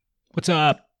What's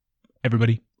up,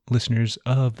 everybody, listeners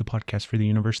of the Podcast for the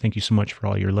Universe? Thank you so much for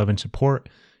all your love and support.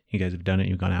 You guys have done it.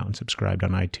 You've gone out and subscribed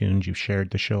on iTunes. You've shared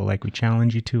the show like we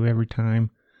challenge you to every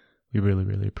time. We really,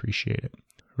 really appreciate it.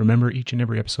 Remember, each and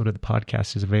every episode of the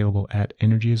podcast is available at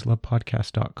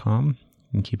energyislovepodcast.com.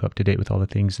 You can keep up to date with all the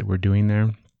things that we're doing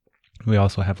there. We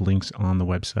also have links on the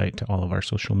website to all of our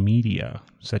social media,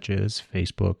 such as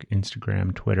Facebook,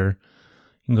 Instagram, Twitter.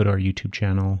 You can go to our YouTube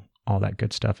channel. All that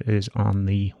good stuff is on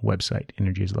the website,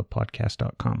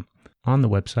 energyislovepodcast.com. On the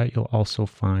website, you'll also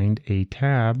find a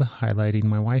tab highlighting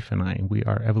my wife and I. We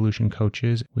are evolution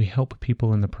coaches. We help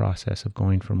people in the process of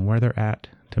going from where they're at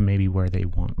to maybe where they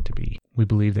want to be. We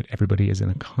believe that everybody is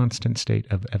in a constant state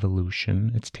of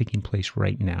evolution. It's taking place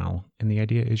right now. And the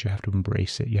idea is you have to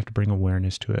embrace it. You have to bring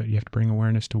awareness to it. You have to bring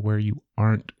awareness to where you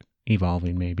aren't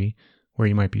evolving, maybe, where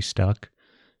you might be stuck.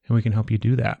 And we can help you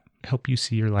do that. Help you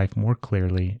see your life more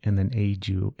clearly, and then aid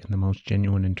you in the most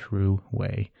genuine and true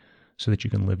way so that you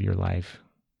can live your life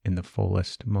in the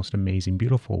fullest, most amazing,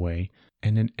 beautiful way,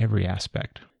 and in every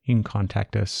aspect. You can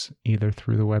contact us either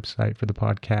through the website for the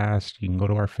podcast. You can go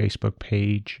to our Facebook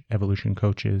page, Evolution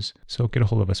Coaches. So get a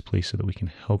hold of us, please, so that we can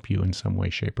help you in some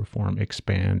way, shape, or form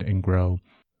expand and grow.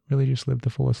 Really just live the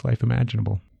fullest life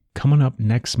imaginable. Coming up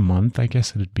next month, I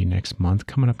guess it'd be next month,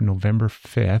 coming up November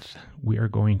 5th, we are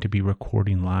going to be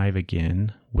recording live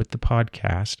again with the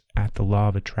podcast at the Law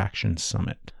of Attraction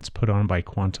Summit. It's put on by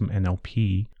Quantum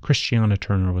NLP. Christiana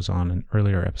Turner was on an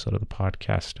earlier episode of the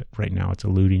podcast. Right now it's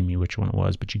eluding me which one it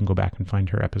was, but you can go back and find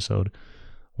her episode,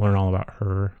 learn all about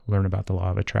her, learn about the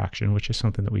Law of Attraction, which is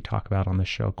something that we talk about on the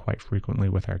show quite frequently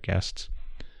with our guests.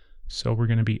 So we're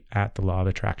going to be at the Law of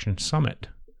Attraction Summit,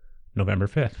 November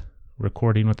 5th.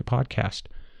 Recording with the podcast,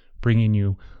 bringing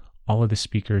you all of the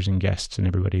speakers and guests and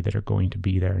everybody that are going to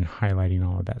be there and highlighting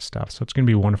all of that stuff. So it's going to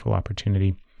be a wonderful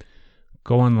opportunity.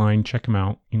 Go online, check them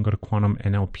out. You can go to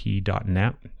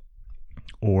quantumnlp.net,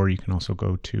 or you can also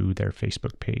go to their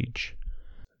Facebook page.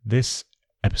 This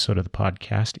episode of the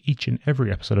podcast, each and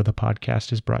every episode of the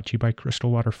podcast, is brought to you by Crystal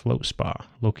Water Float Spa,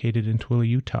 located in Twilla,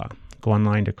 Utah. Go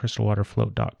online to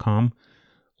crystalwaterfloat.com,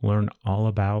 learn all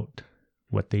about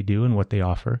what they do and what they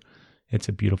offer. It's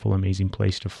a beautiful, amazing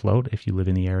place to float. If you live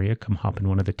in the area, come hop in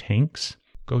one of the tanks.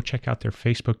 Go check out their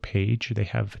Facebook page. They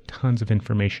have tons of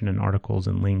information and articles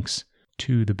and links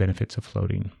to the benefits of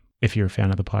floating. If you're a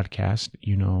fan of the podcast,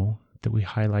 you know that we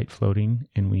highlight floating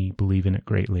and we believe in it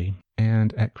greatly.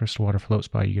 And at Crystal Water Float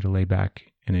Spa, you get to lay back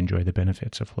and enjoy the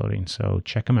benefits of floating. So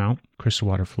check them out. Crystal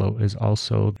Water Float is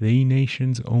also the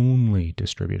nation's only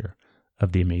distributor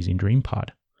of the amazing Dream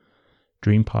Pod.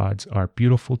 Dream Pods are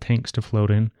beautiful tanks to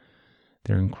float in.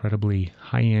 They're incredibly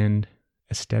high-end,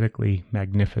 aesthetically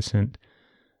magnificent,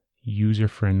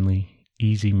 user-friendly,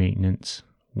 easy maintenance,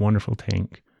 wonderful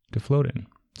tank to float in.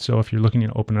 So if you're looking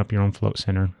to open up your own float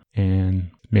center and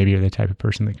maybe you're the type of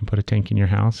person that can put a tank in your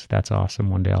house, that's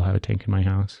awesome. One day I'll have a tank in my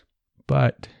house.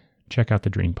 But check out the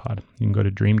Dream Pod. You can go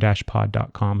to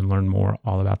dream-pod.com and learn more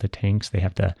all about the tanks. They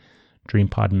have the Dream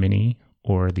Pod Mini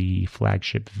or the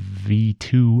flagship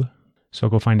V2. So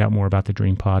go find out more about the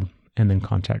Dream Pod and then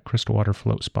contact Crystal Water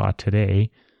Float Spa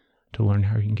today to learn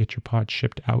how you can get your pod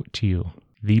shipped out to you.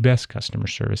 The best customer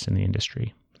service in the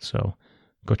industry. So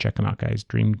go check them out, guys.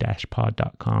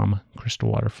 dream-pod.com,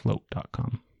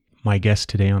 crystalwaterfloat.com. My guest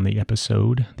today on the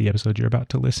episode you're about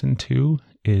to listen to,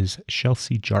 is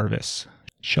Shelsey Jarvis.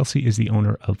 Shelsey is the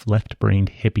owner of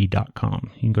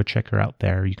leftbrainedhippie.com. You can go check her out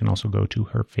there. You can also go to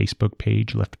her Facebook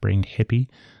page, Left Brained Hippie.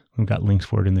 We've got links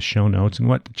for it in the show notes. And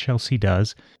what Shelsey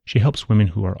does, she helps women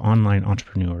who are online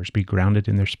entrepreneurs be grounded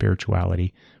in their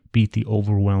spirituality, beat the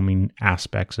overwhelming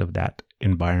aspects of that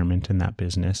environment and that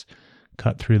business,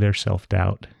 cut through their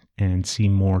self-doubt, and see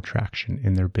more traction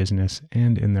in their business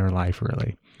and in their life,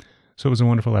 really. So it was a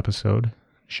wonderful episode.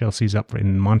 Shelsey's up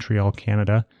in Montreal,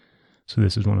 Canada. So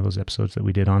this is one of those episodes that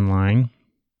we did online.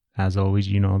 As always,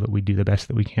 you know that we do the best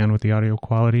that we can with the audio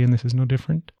quality, and this is no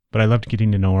different. But I loved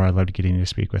getting to know her. I loved getting to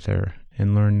speak with her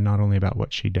and learn not only about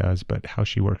what she does, but how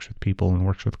she works with people and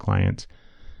works with clients,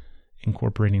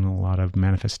 incorporating a lot of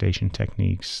manifestation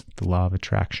techniques, the law of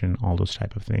attraction, all those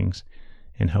type of things,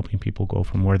 and helping people go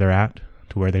from where they're at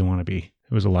to where they want to be.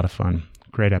 It was a lot of fun.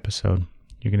 Great episode.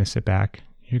 You're going to sit back,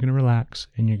 you're going to relax,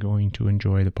 and you're going to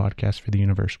enjoy the Podcast for the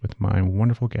Universe with my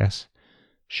wonderful guest,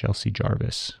 Shelsey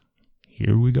Jarvis.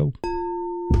 Here we go.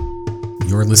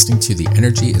 You're listening to the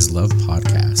Energy is Love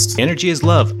podcast. Energy is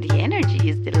love. The Energy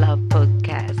is the Love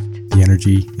podcast. The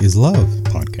Energy is Love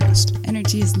podcast.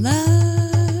 Energy is love.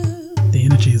 The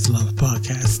Energy is Love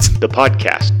podcast. The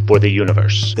Podcast for the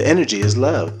Universe. The Energy is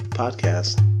Love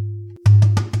podcast.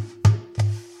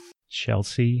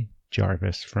 Shelsey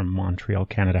Jarvis from Montreal,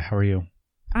 Canada. How are you?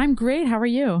 I'm great. How are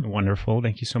you? Wonderful.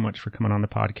 Thank you so much for coming on the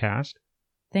podcast.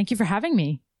 Thank you for having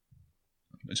me.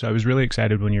 So I was really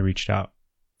excited when you reached out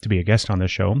to be a guest on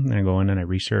this show. And I go in and I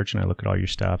research and I look at all your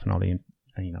stuff and all the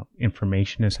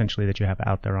information essentially that you have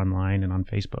out there online and on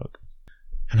Facebook.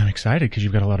 And I'm excited because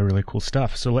you've got a lot of really cool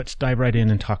stuff. So let's dive right in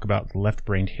and talk about the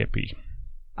left-brained hippie.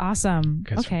 Awesome.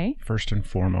 Okay. First and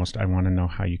foremost, I want to know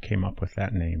how you came up with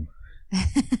that name.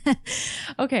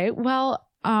 Okay. Well,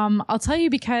 I'll tell you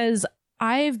because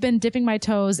I've been dipping my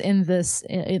toes in this,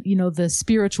 the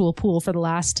spiritual pool for the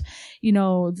last,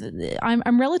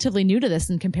 I'm relatively new to this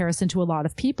in comparison to a lot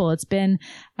of people. It's been,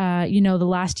 the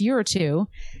last year or two.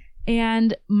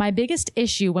 And my biggest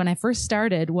issue when I first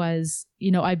started was,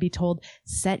 I'd be told,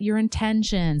 set your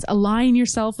intentions, align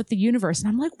yourself with the universe. And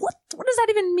I'm like, what does that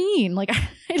even mean? Like,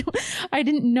 I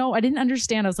didn't know. I didn't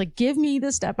understand. I was like, give me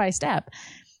the step by step.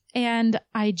 And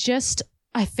I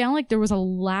found like there was a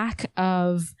lack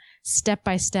of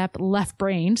step-by-step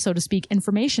left-brained, so to speak,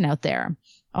 information out there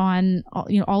on,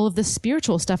 all of the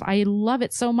spiritual stuff. I love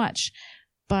it so much.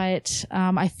 But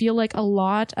I feel like a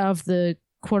lot of the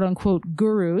quote-unquote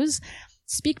gurus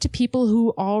speak to people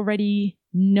who already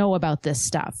know about this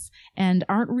stuff and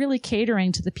aren't really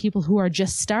catering to the people who are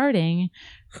just starting,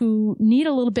 who need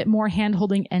a little bit more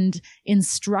handholding and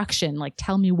instruction, like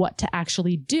tell me what to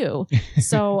actually do.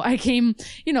 So I came,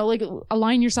 like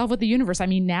align yourself with the universe. I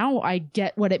mean, now I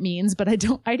get what it means, but I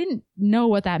didn't know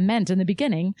what that meant in the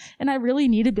beginning. And I really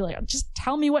need to be like, just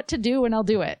tell me what to do and I'll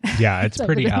do it. Yeah, it's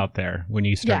pretty out there when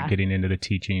you start getting into the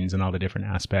teachings and all the different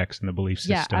aspects and the belief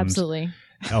systems. Yeah, absolutely.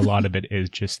 A lot of it is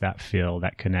just that feel,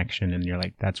 that connection. And you're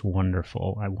like, that's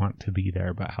wonderful. I want to be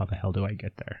there, but how the hell do I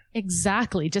get there?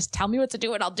 Exactly. Just tell me what to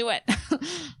do and I'll do it.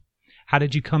 How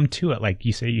did you come to it? Like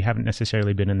you say, you haven't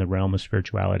necessarily been in the realm of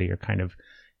spirituality or kind of,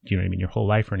 your whole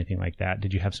life or anything like that.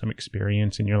 Did you have some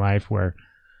experience in your life where,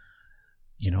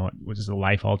 it was a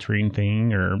life altering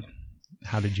thing, or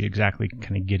how did you exactly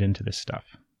kind of get into this stuff?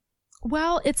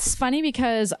 Well, it's funny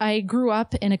because I grew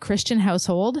up in a Christian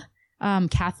household.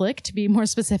 Catholic to be more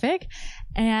specific.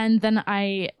 And then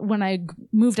when I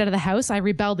moved out of the house, I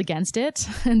rebelled against it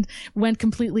and went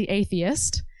completely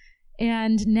atheist.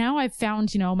 And now I've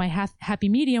found, my happy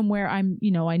medium where I'm,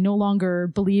 I no longer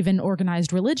believe in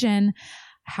organized religion.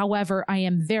 However,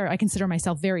 I consider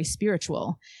myself very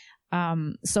spiritual.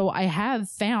 So I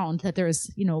have found that there's,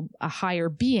 a higher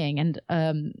being and,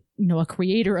 a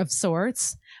creator of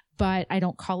sorts, but I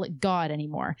don't call it God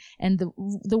anymore. And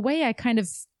the way I kind of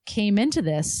came into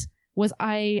this was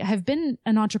I have been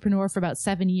an entrepreneur for about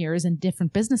 7 years in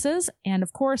different businesses. And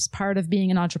of course, part of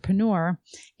being an entrepreneur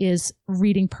is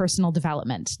reading personal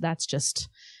development. That's just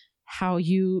how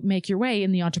you make your way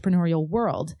in the entrepreneurial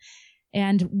world.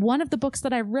 And one of the books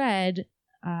that I read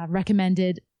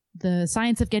recommended The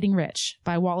Science of Getting Rich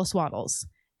by Wallace Wattles.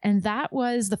 And that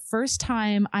was the first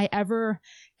time I ever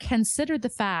considered the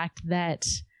fact that,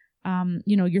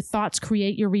 your thoughts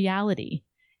create your reality.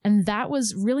 And that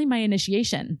was really my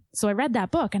initiation. So I read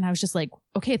that book and I was just like,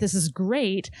 okay, this is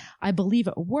great. I believe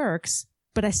it works,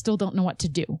 but I still don't know what to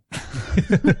do.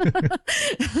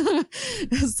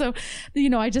 So,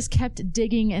 I just kept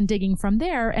digging and digging from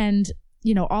there. And,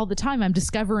 all the time I'm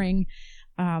discovering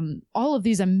all of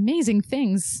these amazing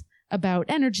things about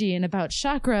energy and about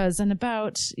chakras and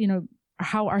about,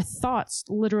 how our thoughts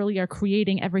literally are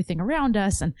creating everything around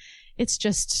us. And it's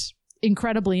just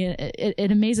incredibly,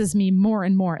 it amazes me more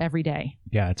and more every day.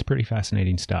 Yeah, it's pretty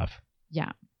fascinating stuff.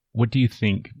 Yeah. What do you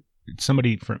think,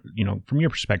 somebody from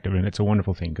your perspective, and it's a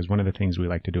wonderful thing, because one of the things we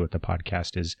like to do with the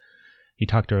podcast is, you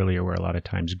talked earlier where a lot of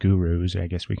times gurus, I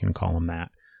guess we can call them that,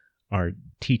 are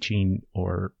teaching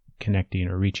or connecting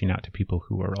or reaching out to people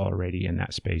who are already in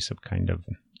that space of kind of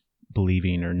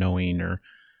believing or knowing or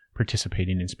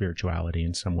participating in spirituality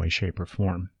in some way, shape, or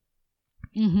form.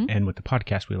 Mm-hmm. And with the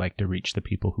podcast, we like to reach the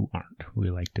people who aren't. We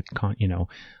like to,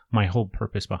 my whole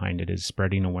purpose behind it is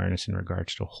spreading awareness in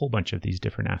regards to a whole bunch of these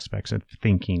different aspects of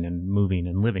thinking and moving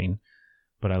and living.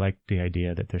 But I like the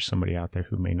idea that there's somebody out there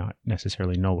who may not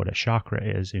necessarily know what a chakra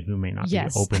is and who may not be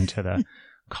open to the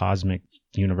cosmic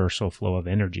universal flow of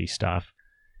energy stuff.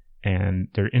 And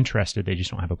they're interested. They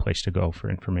just don't have a place to go for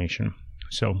information.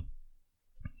 So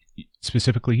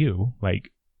specifically you,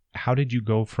 like, how did you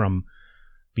go from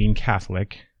being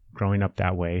Catholic, growing up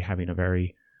that way, having a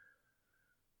very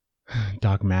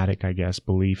dogmatic, I guess,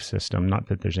 belief system. Not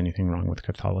that there's anything wrong with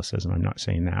Catholicism. I'm not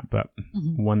saying that, but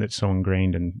one that's so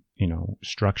ingrained in,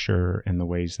 structure and the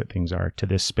ways that things are, to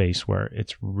this space where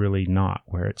it's really not,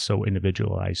 where it's so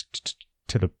individualized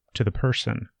to the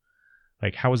person.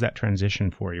 Like, how was that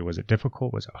transition for you? Was it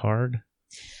difficult? Was it hard?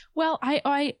 Well,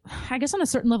 I guess on a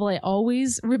certain level, I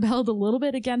always rebelled a little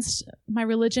bit against my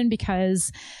religion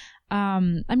because,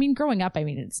 I mean, growing up, I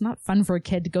mean, it's not fun for a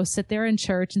kid to go sit there in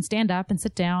church and stand up and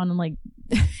sit down and like,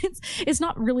 it's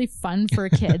not really fun for a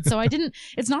kid. So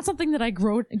it's not something that I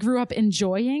grew up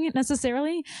enjoying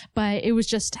necessarily, but it was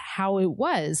just how it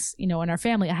was, in our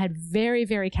family. I had very,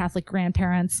 very Catholic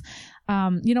grandparents.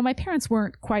 My parents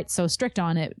weren't quite so strict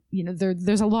on it.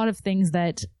 There's a lot of things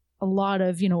that a lot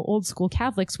of, old school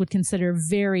Catholics would consider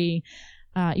very,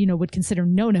 would consider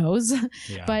no-nos,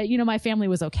 Yeah. but, my family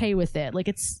was okay with it. Like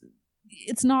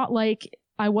it's not like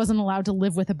I wasn't allowed to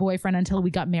live with a boyfriend until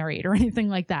we got married or anything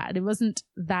like that. It wasn't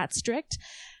that strict.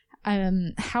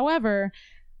 However,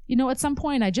 at some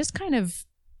point I just kind of,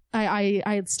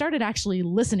 I started actually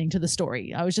listening to the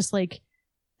story. I was just like,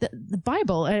 the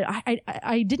Bible,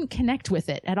 I didn't connect with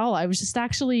it at all. I was just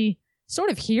actually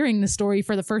sort of hearing the story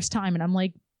for the first time. And I'm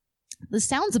like, this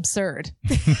sounds absurd.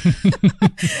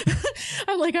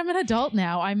 I'm like, I'm an adult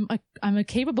now. I'm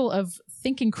capable of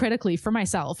thinking critically for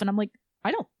myself. And I'm like, I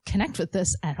don't connect with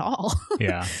this at all.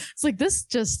 Yeah. It's like, this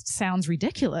just sounds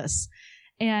ridiculous.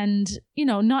 And,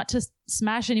 not to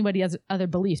smash anybody's other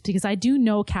beliefs, because I do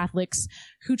know Catholics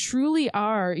who truly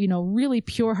are, really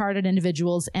pure-hearted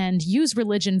individuals and use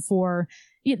religion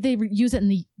they use it in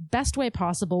the best way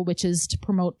possible, which is to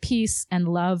promote peace and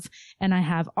love. And I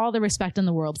have all the respect in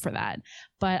the world for that.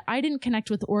 But I didn't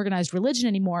connect with organized religion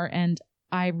anymore. And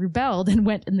I rebelled and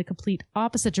went in the complete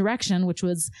opposite direction, which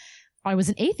was I was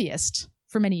an atheist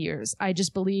for many years. I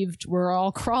just believed we're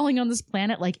all crawling on this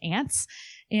planet like ants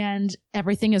and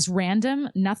everything is random.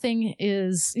 Nothing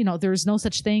is, there's no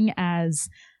such thing as,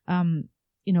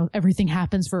 everything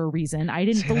happens for a reason. I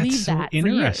didn't believe that for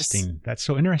years. That's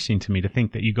so interesting to me to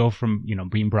think that you go from,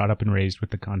 being brought up and raised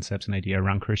with the concepts and idea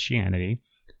around Christianity,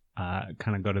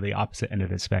 kind of go to the opposite end of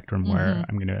the spectrum where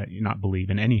I'm going to not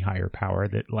believe in any higher power,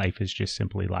 that life is just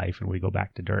simply life and we go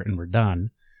back to dirt and we're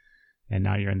done. And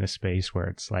now you're in this space where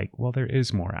it's like, well, there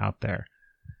is more out there.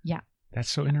 Yeah. That's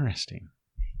so interesting.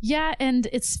 Yeah, and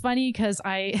it's funny because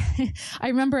I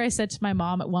remember I said to my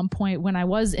mom at one point when I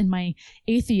was in my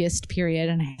atheist period,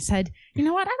 and I said, you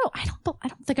know what, I don't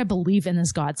think I believe in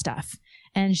this God stuff.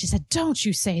 And she said, don't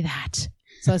you say that.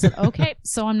 So I said, okay,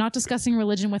 so I'm not discussing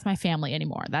religion with my family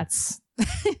anymore. That's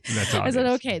obvious. I said,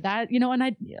 okay, that,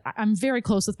 and I'm very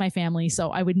close with my family,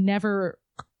 so I would never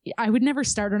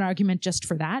start an argument just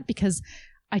for that, because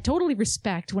I totally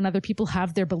respect when other people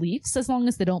have their beliefs as long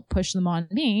as they don't push them on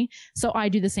me. So I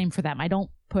do the same for them. I don't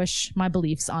push my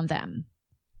beliefs on them.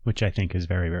 Which I think is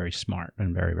very, very smart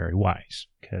and very, very wise.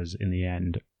 Because in the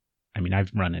end, I mean,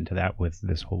 I've run into that with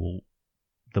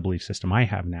the belief system I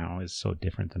have now is so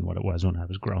different than what it was when I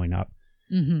was growing up.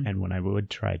 Mm-hmm. And when I would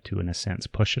try to, in a sense,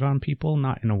 push it on people,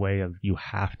 not in a way of you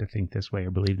have to think this way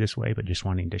or believe this way, but just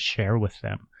wanting to share with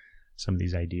them some of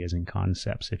these ideas and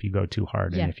concepts. If you go too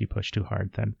hard and if you push too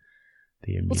hard, then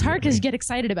it's hard because you get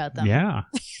excited about them. Yeah.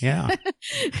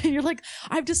 You're like,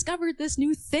 I've discovered this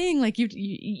new thing. Like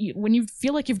you when you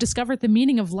feel like you've discovered the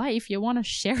meaning of life, you want to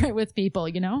share it with people,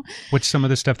 What's some of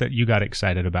the stuff that you got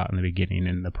excited about in the beginning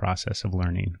in the process of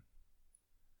learning?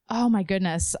 Oh my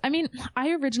goodness. I mean,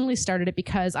 I originally started it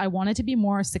because I wanted to be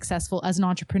more successful as an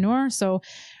entrepreneur. So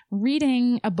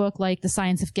reading a book like The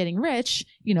Science of Getting Rich,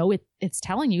 it's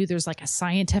telling you there's like a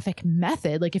scientific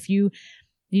method. Like if you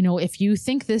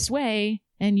think this way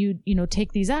and you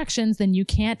take these actions, then you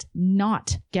can't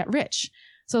not get rich.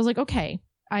 So I was like, okay,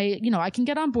 I can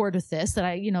get on board with this, that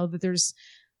that there's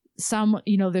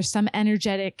some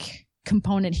energetic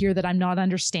component here that I'm not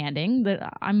understanding,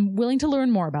 that I'm willing to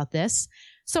learn more about this.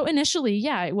 So initially,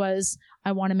 it was,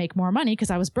 I want to make more money because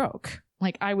I was broke.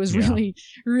 Like I was really,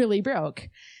 really broke.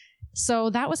 So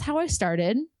that was how I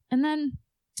started. And then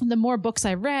the more books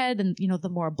I read and, the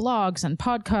more blogs and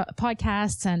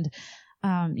podcasts and,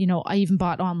 I even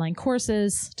bought online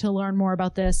courses to learn more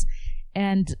about this.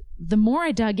 And the more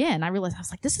I dug in, I realized I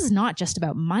was like, this is not just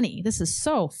about money. This is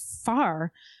so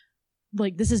far.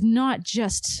 Like, this is not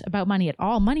just about money at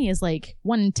all. Money is like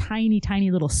one tiny, tiny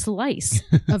little slice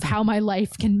of how my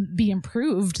life can be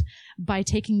improved by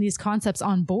taking these concepts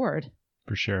on board.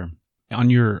 For sure. On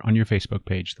your Facebook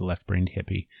page, The Left-Brained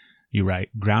Hippie, you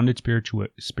write, grounded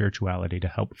spirituality to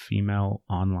help female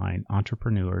online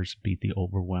entrepreneurs beat the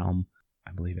overwhelm.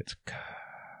 I believe it's,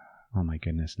 oh my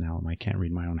goodness, now I can't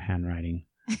read my own handwriting.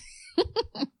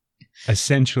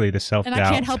 Essentially the self-doubt. And I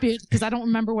can't help you because I don't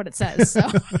remember what it says, so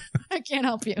I can't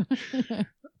help you.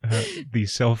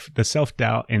 The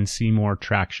self-doubt and see more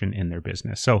traction in their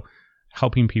business. So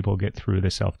helping people get through the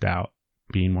self-doubt,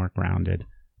 being more grounded,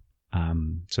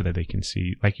 so that they can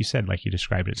see, like you said, like you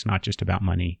described it, it's not just about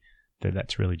money,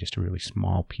 that's really just a really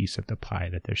small piece of the pie,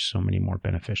 that there's so many more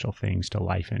beneficial things to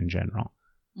life in general.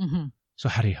 Mm-hmm. So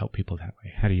how do you help people that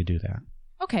way? How do you do that?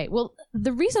 Okay, well,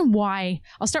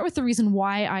 I'll start with the reason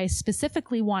why I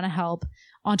specifically want to help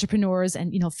entrepreneurs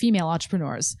and, female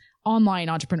entrepreneurs, online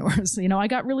entrepreneurs. I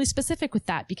got really specific with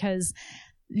that because,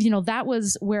 that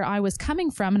was where I was coming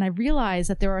from. And I realized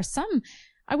that there are some,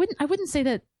 I wouldn't say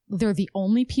that they're the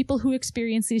only people who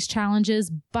experience these challenges,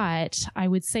 but I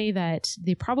would say that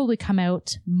they probably come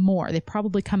out more. They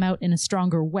probably come out in a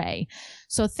stronger way.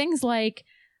 So things like,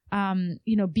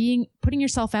 putting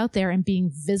yourself out there and being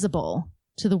visible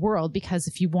to the world, because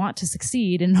if you want to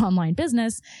succeed in an online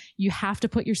business, you have to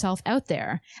put yourself out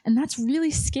there. And that's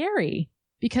really scary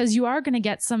because you are going to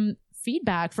get some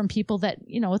feedback from people that,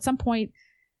 at some point,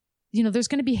 there's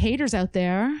going to be haters out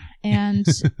there, and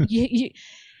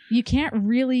you can't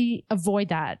really avoid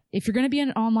that. If you're going to be in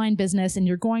an online business and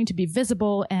you're going to be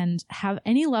visible and have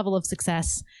any level of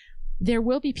success, there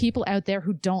will be people out there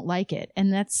who don't like it.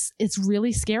 And it's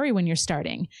really scary when you're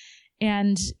starting.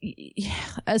 And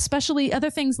especially other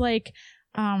things like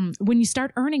when you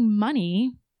start earning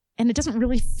money and it doesn't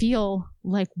really feel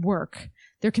like work,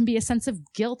 there can be a sense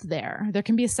of guilt there. There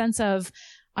can be a sense of,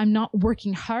 I'm not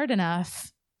working hard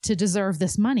enough to deserve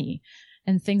this money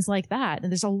and things like that.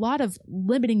 And there's a lot of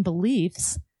limiting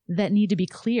beliefs that need to be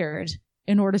cleared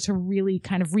in order to really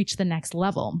kind of reach the next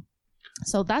level.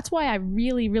 So that's why I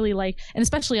really, really like, and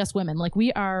especially us women, like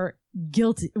we are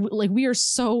guilty, like we are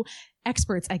so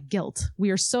experts at guilt.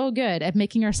 We are so good at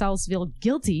making ourselves feel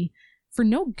guilty for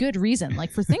no good reason,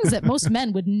 like for things that most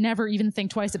men would never even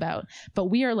think twice about, but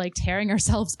we are like tearing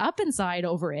ourselves up inside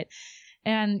over it.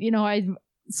 And,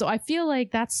 I feel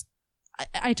like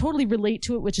I totally relate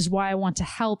to it, which is why I want to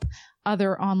help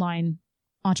other online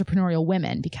entrepreneurial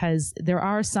women, because there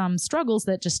are some struggles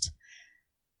that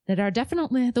are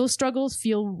definitely, those struggles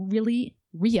feel really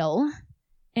real.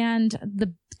 And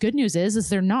the good news is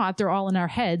they're all in our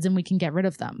heads and we can get rid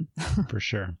of them. For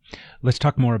sure. Let's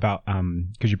talk more about,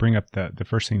 because you bring up the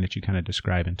first thing that you kind of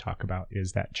describe and talk about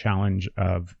is that challenge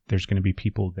of there's going to be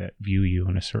people that view you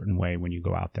in a certain way when you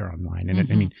go out there online.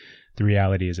 And the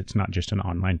reality is it's not just an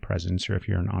online presence, or if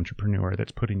you're an entrepreneur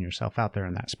that's putting yourself out there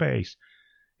in that space,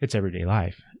 it's everyday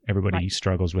life. Everybody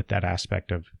struggles with that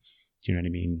aspect of, do you know what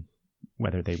I mean?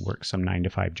 Whether they work some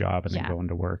 9-to-5 job and then go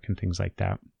into work and things like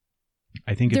that.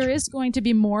 I think there is going to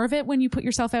be more of it when you put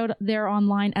yourself out there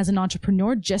online as an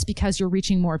entrepreneur, just because you're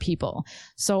reaching more people.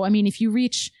 So, if you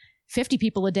reach 50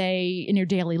 people a day in your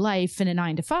daily life in a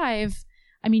 9-to-5,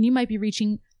 you might be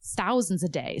reaching thousands a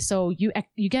day. So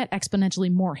you get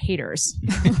exponentially more haters.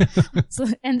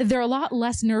 And they're a lot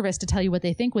less nervous to tell you what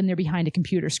they think when they're behind a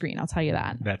computer screen. I'll tell you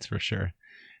that. That's for sure.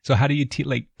 So how do you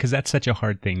because that's such a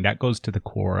hard thing. That goes to the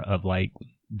core of like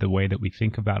the way that we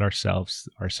think about ourselves,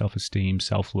 our self-esteem,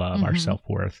 self-love, our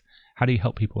self-worth. How do you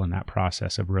help people in that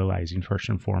process of realizing, first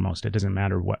and foremost, it doesn't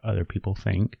matter what other people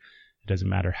think. It doesn't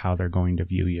matter how they're going to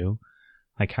view you.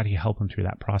 Like, how do you help them through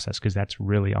that process? Because that's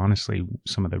really, honestly,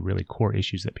 some of the really core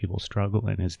issues that people struggle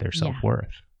in is their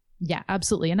self-worth. Yeah,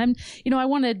 absolutely. And I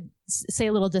want to say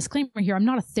a little disclaimer here. I'm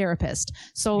not a therapist.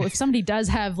 So if somebody does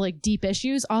have like deep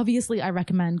issues, obviously I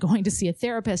recommend going to see a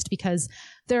therapist, because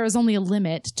there is only a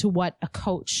limit to what a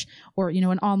coach or,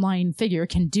 an online figure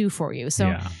can do for you.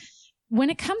 So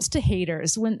when it comes to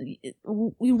haters, when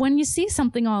you see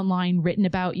something online written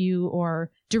about you or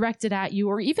directed at you,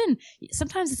 or even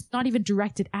sometimes it's not even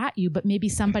directed at you, but maybe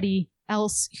somebody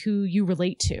else who you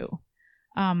relate to.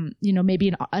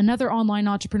 Maybe another online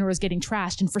entrepreneur is getting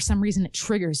trashed and for some reason it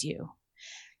triggers you.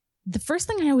 The first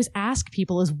thing I always ask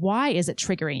people is, why is it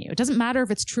triggering you? It doesn't matter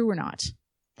if it's true or not.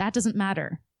 That doesn't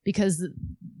matter, because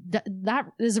that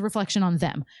is a reflection on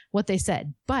them, what they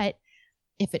said. But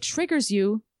if it triggers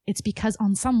you, it's because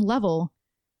on some level,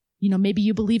 maybe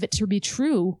you believe it to be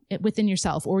true within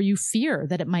yourself, or you fear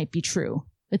that it might be true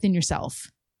within yourself.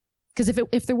 Because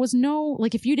if there was no,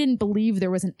 if you didn't believe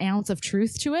there was an ounce of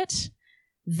truth to it,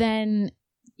 then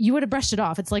you would have brushed it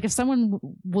off. It's like if someone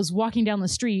was walking down the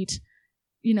street,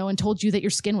 and told you that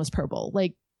your skin was purple,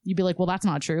 you'd be like, well, that's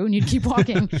not true. And you'd keep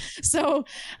walking. So,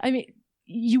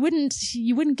 you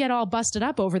wouldn't get all busted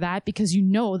up over that, because you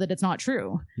know that it's not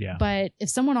true. Yeah. But if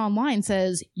someone online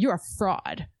says you're a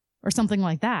fraud or something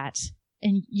like that,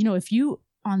 and if you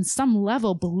on some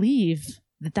level believe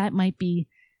that might be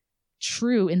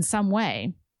true in some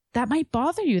way, that might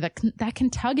bother you, that can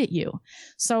tug at you.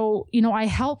 So, I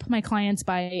help my clients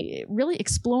by really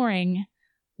exploring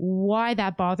why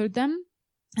that bothered them,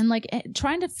 and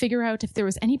trying to figure out if there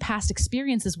was any past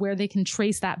experiences where they can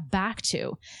trace that back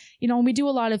to. And we do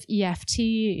a lot of EFT,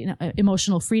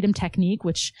 emotional freedom technique,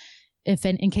 which if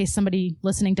in case somebody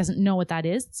listening doesn't know what that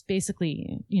is, it's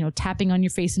basically, tapping on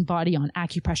your face and body on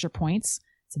acupressure points.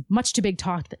 It's a much too big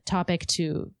topic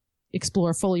to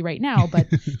explore fully right now, but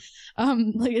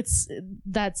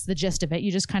that's the gist of it.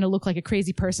 You just kind of look like a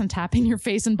crazy person tapping your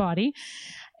face and body.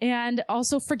 And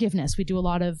also forgiveness. We do a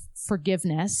lot of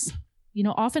forgiveness,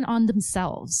 often on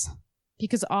themselves,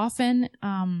 because often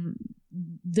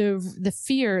the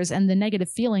fears and the negative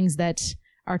feelings that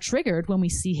are triggered when we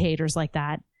see haters like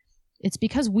that, it's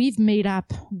because we've made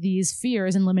up these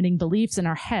fears and limiting beliefs in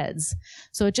our heads.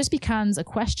 So it just becomes a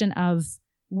question of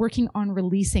working on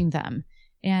releasing them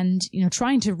and,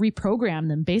 trying to reprogram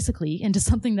them basically into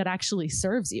something that actually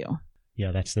serves you.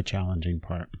 Yeah, that's the challenging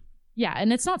part. Yeah.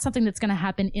 And it's not something that's going to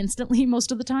happen instantly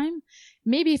most of the time.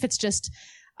 Maybe if it's just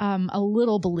a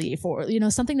little belief or,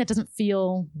 something that doesn't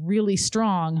feel really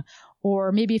strong,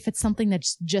 or maybe if it's something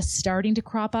that's just starting to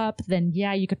crop up, then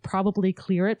yeah, you could probably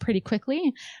clear it pretty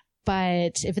quickly.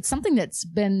 But if it's something that's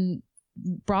been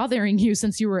bothering you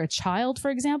since you were a child, for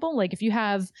example, like if you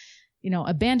have,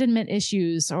 abandonment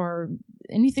issues or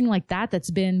anything like that that's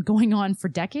been going on for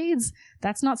decades,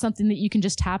 that's not something that you can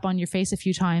just tap on your face a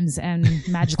few times and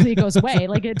magically it goes away.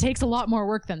 Like it takes a lot more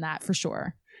work than that for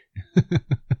sure.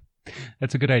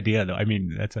 That's a good idea though. I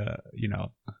mean, that's a,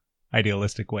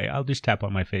 idealistic way. I'll just tap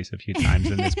on my face a few times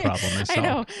and this problem is solved. I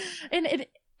know. And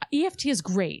EFT is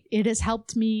great. It has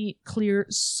helped me clear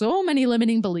so many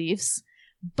limiting beliefs,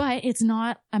 but it's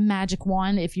not a magic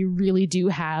wand if you really do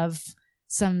have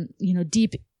some,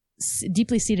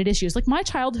 deeply seated issues. Like my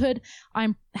childhood,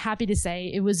 I'm happy to say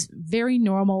it was very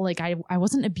normal. Like I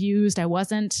wasn't abused. I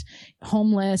wasn't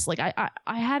homeless. Like I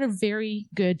had a very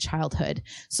good childhood.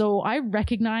 So I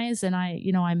recognize and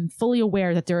I'm fully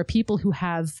aware that there are people who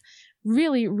have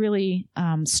really, really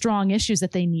strong issues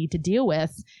that they need to deal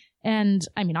with. And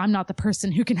I mean, I'm not the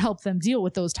person who can help them deal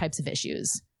with those types of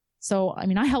issues. So, I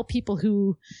mean, I help people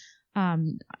who,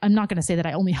 I'm not going to say that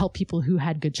I only help people who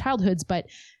had good childhoods, but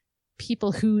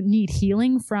people who need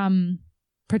healing from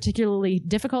particularly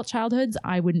difficult childhoods,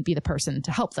 I wouldn't be the person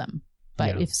to help them.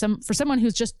 But for someone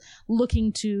who's just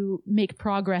looking to make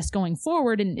progress going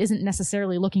forward and isn't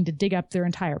necessarily looking to dig up their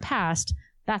entire past,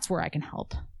 that's where I can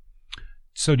help.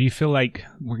 So do you feel like,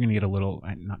 we're going to get a little,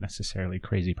 not necessarily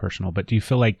crazy personal, but do you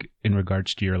feel like in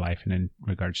regards to your life and in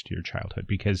regards to your childhood,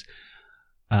 because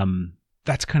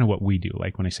that's kind of what we do.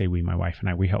 Like when I say we, my wife and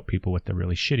I, we help people with the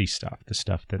really shitty stuff, the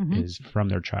stuff that is from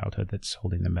their childhood that's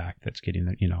holding them back, that's getting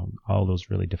them, all those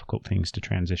really difficult things to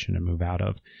transition and move out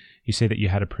of. You say that you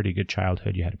had a pretty good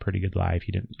childhood, you had a pretty good life,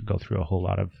 you didn't go through a whole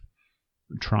lot of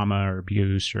trauma or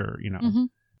abuse or,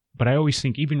 but I always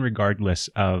think even regardless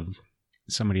of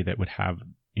somebody that would have,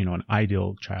 an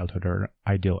ideal childhood or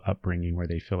ideal upbringing where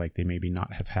they feel like they maybe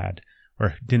not have had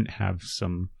or didn't have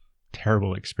some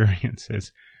terrible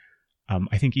experiences,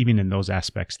 I think even in those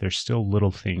aspects, there's still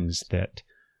little things that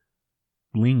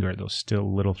linger, those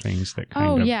still little things that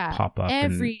kind of pop up.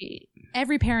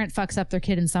 Every parent fucks up their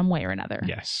kid in some way or another.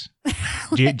 Yes.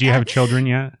 Do you have children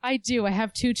yet? I do. I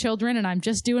have 2 children and I'm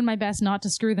just doing my best not to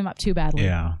screw them up too badly.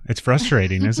 Yeah. It's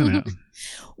frustrating, isn't it?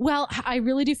 Well, I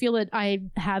really do feel that I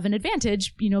have an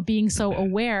advantage, being so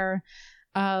aware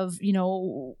of,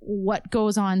 what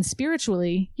goes on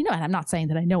spiritually, and I'm not saying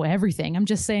that I know everything. I'm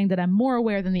just saying that I'm more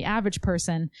aware than the average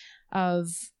person of,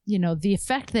 the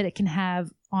effect that it can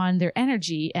have on their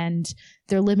energy and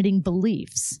their limiting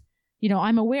beliefs.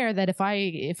 I'm aware that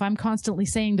if I'm constantly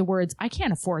saying the words, I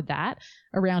can't afford that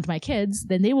around my kids,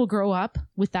 then they will grow up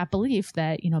with that belief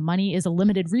that, money is a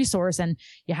limited resource and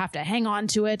you have to hang on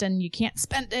to it and you can't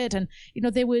spend it. And,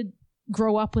 they would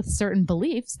grow up with certain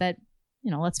beliefs that,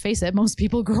 let's face it, most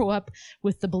people grow up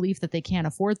with the belief that they can't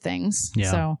afford things. Yeah.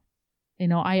 So,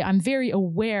 I'm very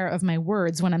aware of my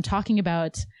words when I'm talking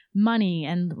about money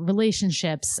and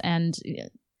relationships, and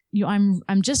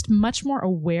I'm just much more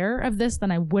aware of this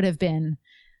than I would have been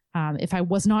if I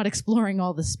was not exploring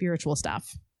all the spiritual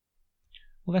stuff.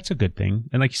 Well, that's a good thing.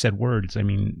 And like you said, words, I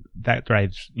mean, that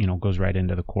drives, goes right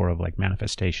into the core of like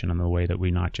manifestation and the way that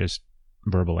we not just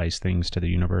verbalize things to the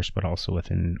universe, but also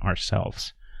within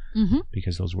ourselves. Mm-hmm.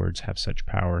 Because those words have such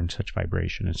power and such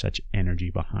vibration and such energy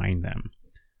behind them.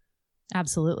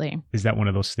 Absolutely. Is that one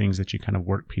of those things that you kind of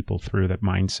work people through that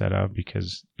mindset of?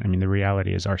 Because, I mean, the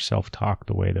reality is our self-talk,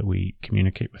 the way that we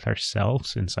communicate with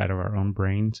ourselves inside of our own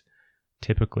brains,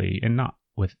 typically, and not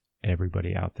with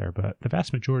everybody out there, but the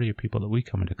vast majority of people that we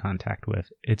come into contact with,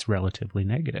 it's relatively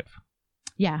negative.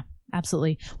 Yeah,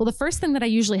 absolutely. Well, the first thing that I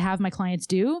usually have my clients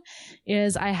do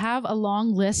is I have a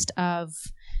long list of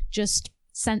just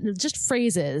just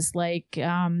phrases like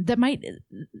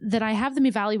that I have them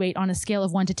evaluate on a scale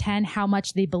of 1 to 10 how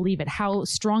much they believe it, how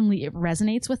strongly it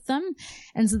resonates with them.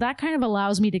 And so that kind of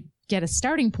allows me to get a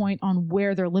starting point on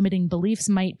where their limiting beliefs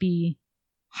might be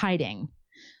hiding.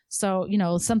 So,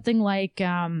 something like,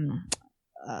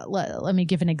 let me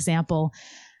give an example.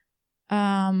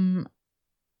 The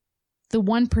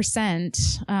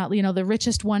 1%, the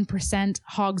richest 1%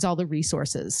 hogs all the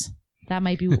resources. That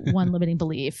might be one limiting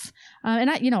belief. And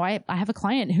I have a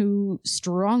client who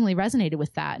strongly resonated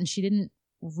with that, and she didn't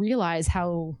realize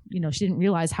how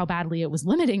badly it was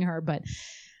limiting her. But,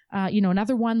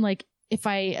 another one, like if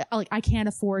I can't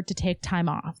afford to take time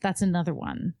off, that's another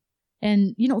one.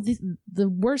 And, the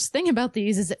worst thing about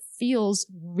these is it feels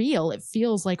real. It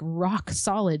feels like rock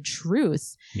solid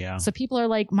truth. Yeah. So people are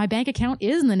like, my bank account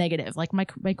is in the negative. Like my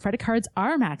credit cards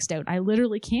are maxed out. I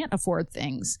literally can't afford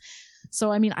things.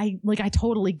 So, I mean, I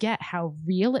totally get how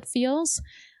real it feels.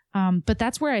 But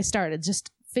that's where I started,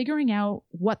 just figuring out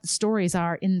what the stories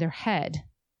are in their head.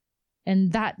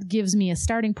 And that gives me a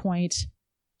starting point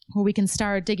where we can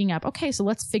start digging up. Okay, so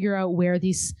let's figure out where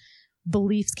these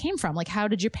beliefs came from. Like, how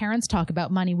did your parents talk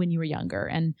about money when you were younger?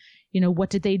 And, what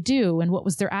did they do? And what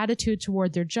was their attitude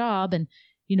toward their job? And,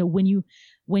 when you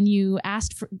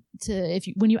asked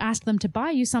when you asked them to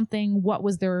buy you something, what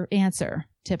was their answer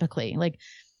typically? Like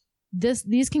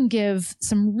these can give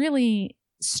some really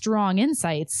strong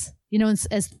insights,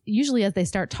 as usually as they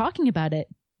start talking about it,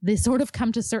 they sort of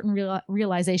come to certain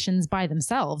realizations by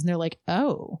themselves. And they're like,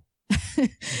 oh,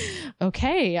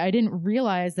 okay, I didn't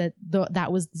realize that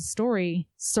that was the story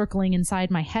circling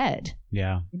inside my head.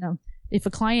 Yeah. If a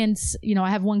client, I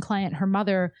have one client, her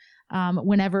mother,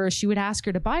 whenever she would ask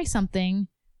her to buy something,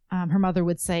 her mother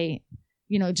would say,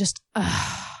 you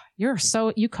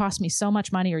cost me so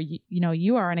much money, or,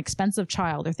 you are an expensive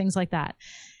child, or things like that.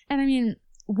 And I mean,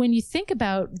 when you think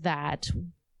about that,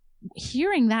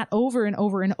 hearing that over and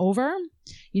over and over,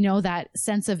 that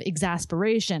sense of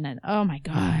exasperation and, oh my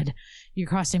God, you're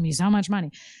costing me so much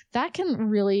money, that can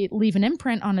really leave an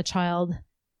imprint on a child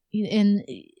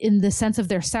in the sense of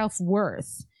their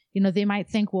self-worth. They might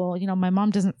think, well, my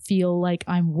mom doesn't feel like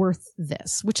I'm worth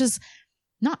this, which is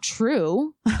not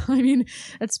true. I mean,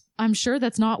 I'm sure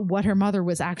that's not what her mother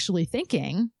was actually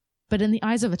thinking, but in the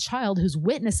eyes of a child who's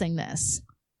witnessing this,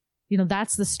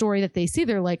 that's the story that they see.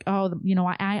 They're like, oh,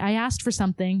 I asked for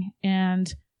something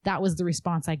and that was the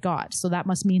response I got. So that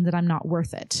must mean that I'm not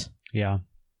worth it. Yeah.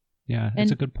 Yeah.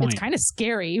 That's a good point. It's kind of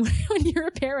scary when you're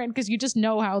a parent, because you just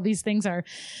know how these things are,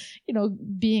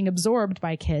 being absorbed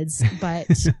by kids, but,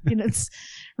 it's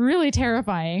really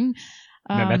terrifying.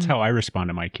 No, that's how I respond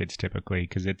to my kids typically,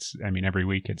 because every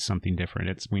week it's something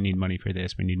different. We need money for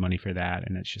this, we need money for that.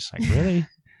 And it's just like, really?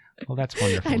 Well, that's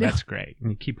wonderful. That's great.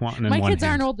 And you keep wanting them. My kids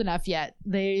aren't old enough yet.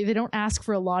 They don't ask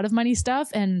for a lot of money stuff.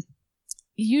 And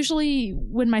usually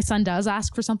when my son does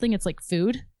ask for something, it's like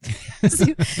food.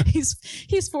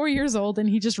 He's 4 years old and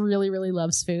he just really, really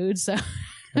loves food. So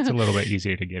it's a little bit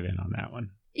easier to give in on that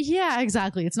one. Yeah,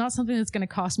 exactly. It's not something that's going to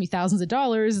cost me thousands of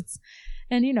dollars.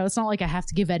 And, it's not like I have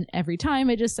to give in every time.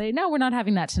 I just say, no, we're not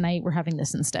having that tonight. We're having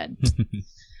this instead.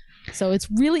 So it's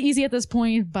really easy at this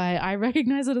point, but I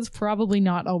recognize that it's probably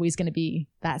not always going to be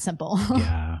that simple.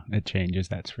 Yeah, it changes.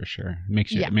 That's for sure.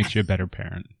 It makes you a better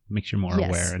parent. Makes you more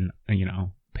aware and,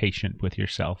 patient with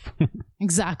yourself.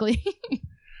 Exactly.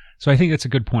 So I think that's a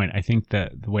good point. I think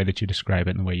that the way that you describe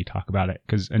it and the way you talk about it,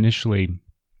 because initially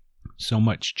so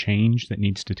much change that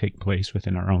needs to take place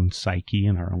within our own psyche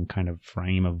and our own kind of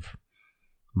frame of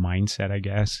mindset, I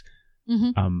guess.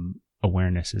 Mm-hmm.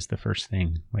 Awareness is the first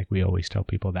thing. Like we always tell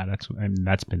people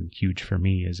that's been huge for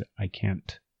me, is I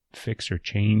can't fix or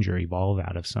change or evolve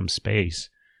out of some space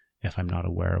if I'm not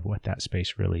aware of what that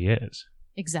space really is.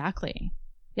 Exactly.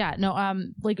 Yeah. No.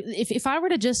 Like if I were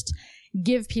to just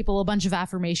give people a bunch of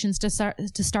affirmations to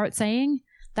start saying,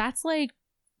 that's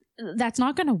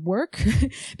not going to work.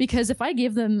 Because if I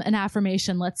give them an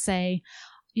affirmation, let's say,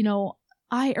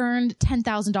 I earned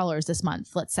 $10,000 this month,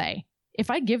 let's say. If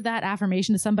I give that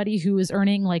affirmation to somebody who is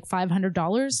earning like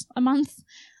 $500 a month,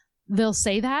 they'll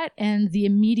say that, and the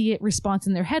immediate response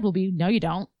in their head will be, no, you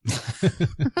don't.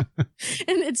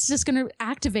 And it's just going to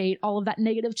activate all of that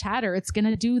negative chatter. It's going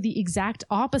to do the exact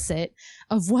opposite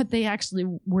of what they actually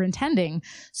were intending.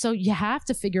 So you have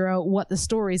to figure out what the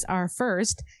stories are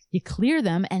first. You clear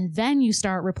them, and then you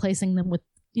start replacing them with,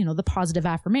 the positive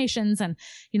affirmations and,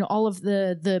 all of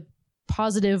the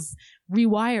positive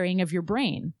rewiring of your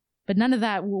brain. But none of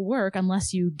that will work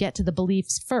unless you get to the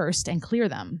beliefs first and clear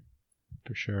them.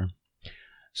 For sure.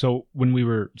 So when we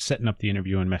were setting up the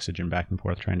interview and messaging back and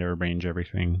forth, trying to arrange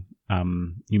everything,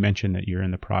 you mentioned that you're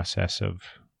in the process of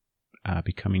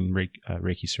becoming a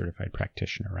Reiki certified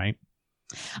practitioner, right?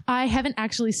 I haven't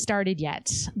actually started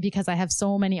yet because I have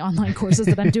so many online courses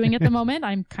that I'm doing at the moment.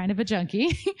 I'm kind of a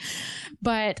junkie,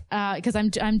 but because I'm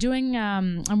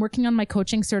working on my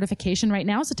coaching certification right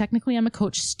now. So technically I'm a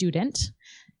coach student.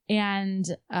 And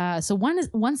so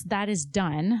once that is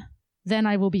done, then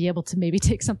I will be able to maybe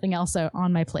take something else out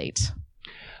on my plate.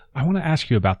 I want to ask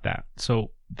you about that.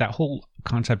 So that whole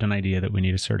concept and idea that we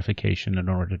need a certification in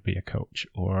order to be a coach,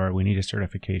 or we need a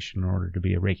certification in order to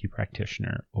be a Reiki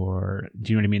practitioner, or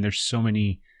do you know what I mean? There's so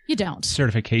many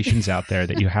certifications out there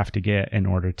that you have to get in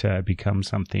order to become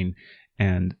something.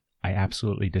 And I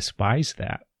absolutely despise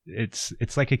that.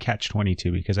 It's like a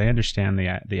catch-22 because I understand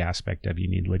the aspect of you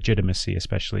need legitimacy,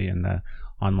 especially in the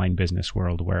online business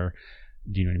world where,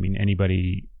 do you know what I mean?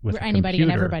 Anybody with a computer,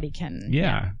 and everybody can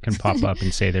can pop up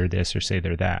and say they're this or say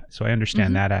they're that. So I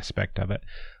understand that aspect of it,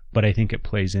 but I think it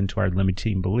plays into our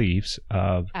limiting beliefs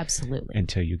of absolutely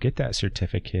until you get that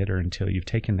certificate or until you've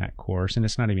taken that course, and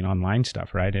it's not even online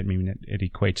stuff, right? I mean, it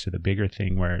equates to the bigger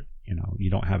thing where you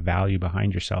don't have value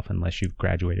behind yourself unless you've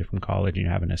graduated from college and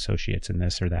you have an associate's in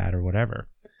this or that or whatever.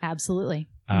 Absolutely.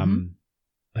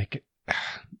 Like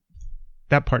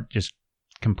that part just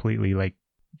completely like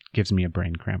gives me a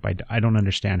brain cramp. I don't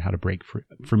understand how to break free.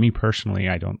 For me personally,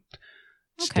 I don't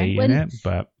stay in it,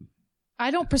 but I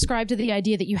don't prescribe to the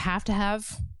idea that you have to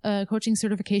have a coaching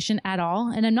certification at all.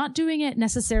 And I'm not doing it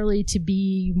necessarily to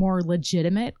be more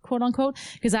legitimate, quote unquote,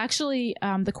 because actually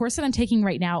the course that I'm taking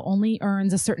right now only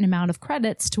earns a certain amount of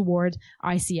credits toward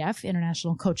ICF,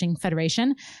 International Coaching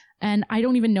Federation. And I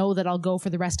don't even know that I'll go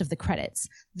for the rest of the credits.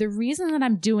 The reason that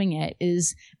I'm doing it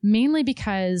is mainly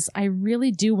because I really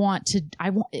do want to,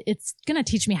 it's going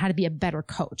to teach me how to be a better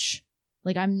coach.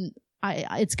 Like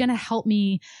it's going to help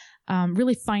me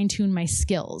really fine tune my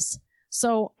skills.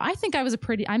 So I think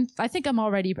I think I'm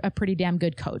already a pretty damn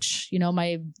good coach.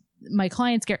 My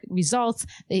clients get results.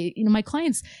 My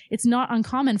clients, it's not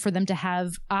uncommon for them to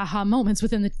have aha moments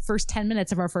within the first 10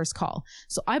 minutes of our first call.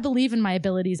 So I believe in my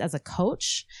abilities as a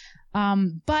coach.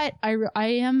 But I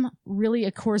am really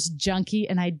a course junkie,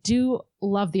 and I do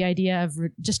love the idea of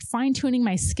just fine tuning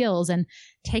my skills and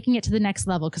taking it to the next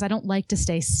level because I don't like to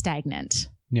stay stagnant.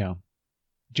 Yeah.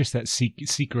 Just that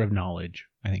seeker of knowledge,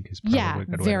 I think is probably a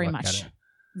good way to look at it.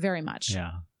 Very much.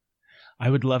 Yeah. I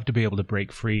would love to be able to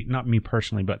break free, not me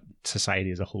personally, but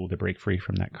society as a whole, to break free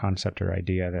from that concept or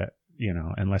idea that,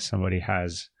 unless somebody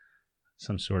has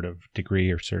some sort of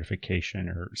degree or certification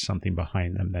or something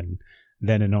behind them,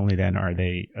 then and only then are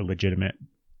they legitimate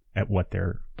at what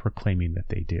they're proclaiming that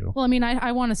they do. Well, I mean,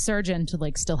 I want a surgeon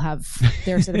to still have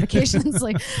their certifications.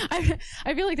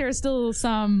 I feel like there are still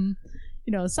some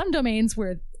domains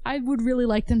where I would really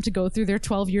like them to go through their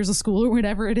 12 years of school or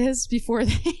whatever it is before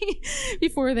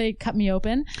they cut me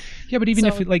open. Yeah, but even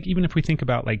if we think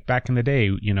about back in the day,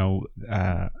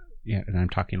 and I'm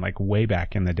talking way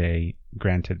back in the day,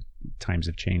 granted times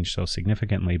have changed so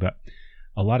significantly, but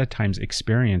a lot of times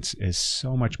experience is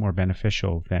so much more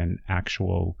beneficial than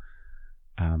actual,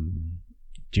 do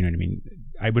you know what I mean?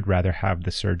 I would rather have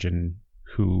the surgeon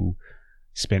who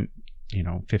spent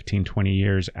 15, 20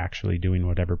 years actually doing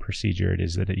whatever procedure it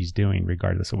is that he's doing,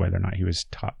 regardless of whether or not he was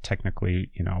taught technically,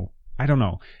 I don't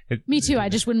know. Me too. I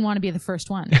just wouldn't want to be the first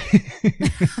one.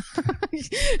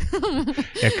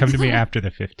 Yeah, come to me after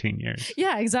the 15 years.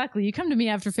 Yeah, exactly. You come to me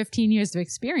after 15 years of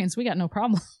experience. We got no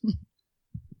problem.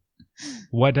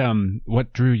 What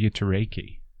drew you to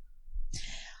Reiki?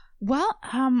 Well,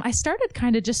 I started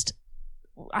kind of just,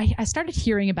 I started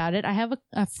hearing about it. I have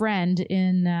a friend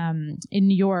in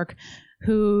New York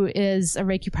who is a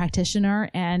Reiki practitioner,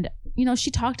 and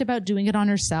she talked about doing it on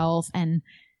herself, and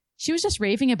she was just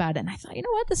raving about it. And I thought, you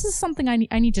know what, this is something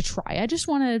I need to try. I just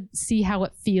want to see how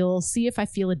it feels, see if I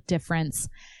feel a difference.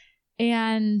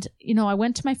 And I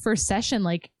went to my first session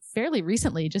fairly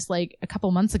recently, just a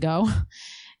couple months ago,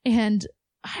 and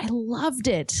I loved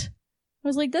it. I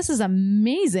was like, this is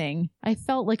amazing. I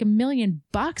felt like $1 million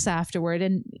afterward.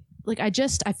 And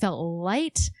I felt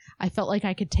light. I felt like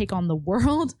I could take on the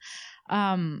world.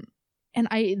 And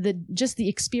the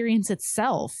experience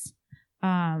itself,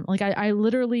 I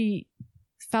literally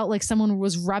felt like someone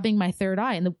was rubbing my third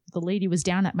eye, and the lady was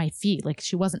down at my feet.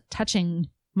 She wasn't touching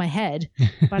my head,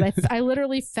 but I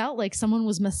literally felt like someone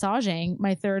was massaging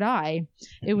my third eye.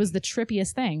 It was the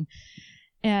trippiest thing.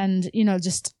 And,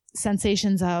 just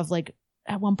sensations of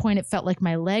at one point it felt like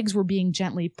my legs were being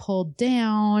gently pulled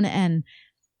down. And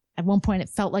at one point it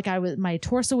felt like my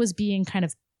torso was being kind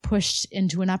of pushed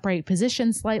into an upright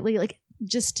position slightly. The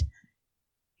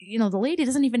lady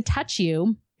doesn't even touch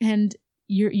you, and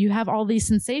you have all these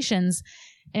sensations,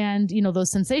 and,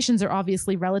 those sensations are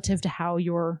obviously relative to how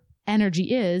your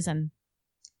energy is and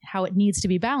how it needs to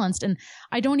be balanced. And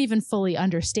I don't even fully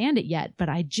understand it yet, but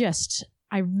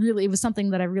it was something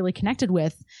that I really connected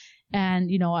with.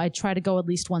 And, I try to go at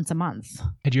least once a month.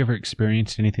 Had you ever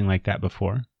experienced anything like that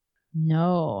before?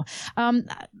 No.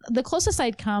 The closest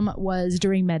I'd come was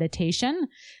during meditation.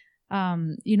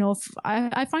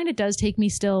 I find it does take me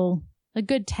still a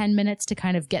good 10 minutes to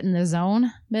kind of get in the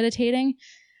zone meditating.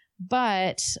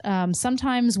 But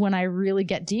sometimes when I really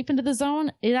get deep into the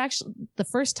zone, the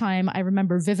first time I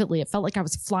remember vividly, it felt like I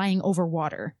was flying over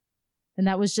water. And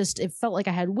that was it felt like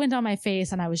I had wind on my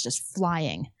face and I was just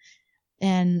flying.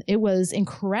 And it was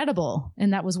incredible.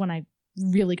 And that was when I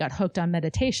really got hooked on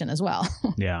meditation as well.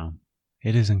 Yeah,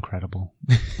 it is incredible.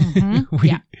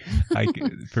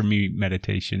 Mm-hmm. For me,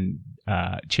 meditation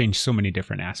changed so many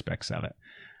different aspects of it,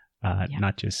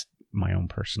 not just my own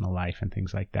personal life and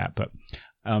things like that, but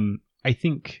I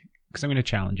think, because I'm going to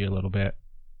challenge you a little bit,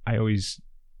 I always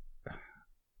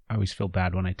feel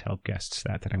bad when I tell guests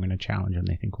that I'm going to challenge them.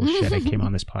 They think, well, shit, I came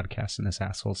on this podcast and this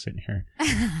asshole's sitting here.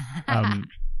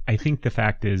 I think the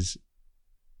fact is,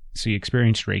 so you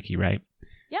experienced Reiki, right?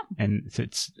 Yep. And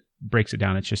breaks it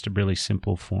down. It's just a really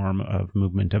simple form of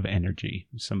movement of energy.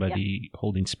 Somebody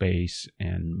holding space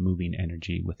and moving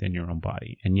energy within your own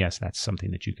body. And yes, that's something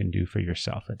that you can do for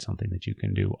yourself. It's something that you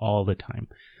can do all the time.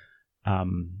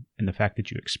 And the fact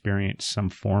that you experience some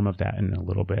form of that in a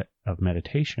little bit of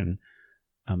meditation,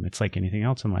 it's like anything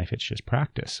else in life. It's just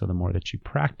practice. So the more that you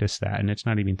practice that, and it's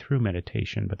not even through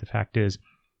meditation, but the fact is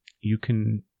you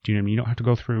can, you don't have to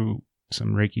go through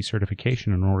some Reiki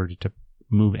certification in order to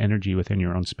move energy within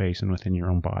your own space and within your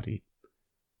own body.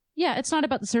 Yeah, it's not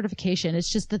about the certification. It's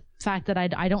just the fact that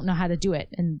I don't know how to do it.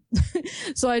 And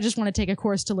so I just want to take a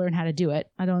course to learn how to do it.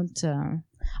 I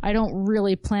don't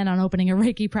really plan on opening a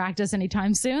Reiki practice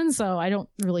anytime soon, so I don't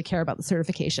really care about the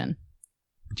certification.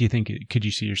 Do you think, could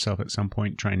you see yourself at some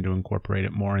point trying to incorporate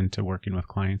it more into working with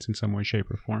clients in some way,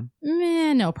 shape, or form?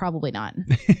 No, probably not.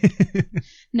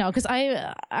 No, because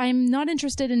I'm not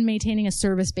interested in maintaining a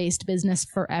service-based business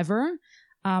forever.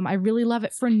 I really love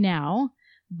it for now,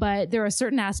 but there are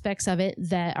certain aspects of it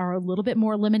that are a little bit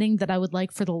more limiting that I would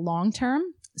like for the long term.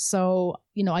 So,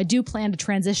 I do plan to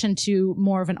transition to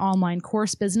more of an online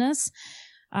course business.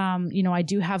 I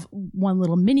do have one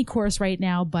little mini course right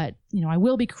now, but, I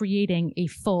will be creating a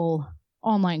full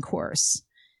online course.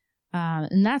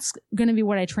 And that's going to be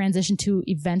what I transition to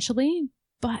eventually,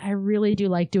 but I really do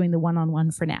like doing the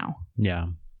one-on-one for now. Yeah.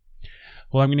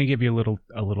 Well, I'm going to give you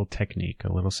a little technique,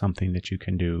 a little something that you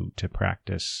can do to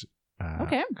practice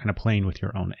kind of playing with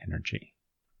your own energy.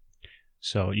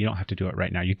 So you don't have to do it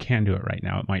right now. You can do it right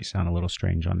now. It might sound a little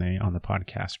strange on the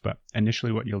podcast, but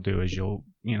initially what you'll do is you'll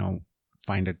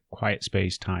find a quiet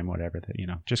space, time, whatever, that,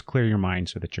 just clear your mind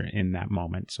so that you're in that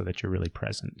moment, so that you're really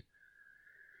present.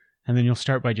 And then you'll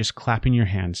start by just clapping your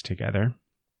hands together,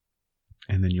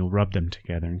 and then you'll rub them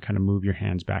together and kind of move your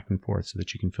hands back and forth so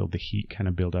that you can feel the heat kind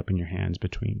of build up in your hands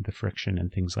between the friction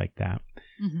and things like that.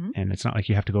 Mm-hmm. And it's not like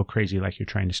you have to go crazy like you're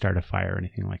trying to start a fire or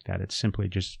anything like that. It's simply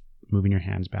just moving your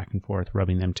hands back and forth,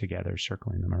 rubbing them together,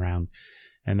 circling them around,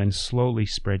 and then slowly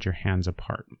spread your hands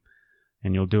apart.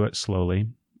 And you'll do it slowly.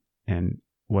 And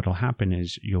what'll happen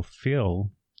is you'll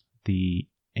feel the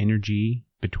energy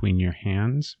between your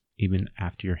hands even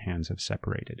after your hands have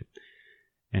separated.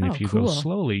 And if you go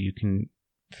slowly, you can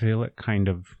feel it kind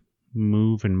of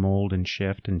move and mold and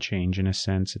shift and change in a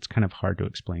sense. It's kind of hard to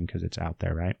explain because it's out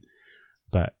there, right?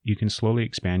 But you can slowly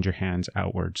expand your hands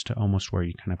outwards to almost where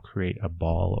you kind of create a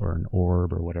ball or an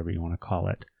orb or whatever you want to call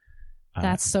it.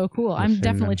 That's so cool. I'm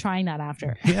definitely trying that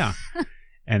after. Yeah.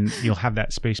 And you'll have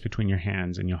that space between your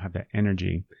hands and you'll have that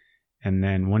energy. And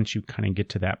then once you kind of get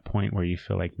to that point where you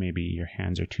feel like maybe your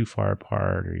hands are too far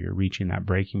apart or you're reaching that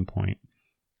breaking point,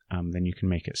 then you can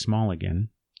make it small again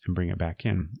and bring it back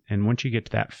in. And once you get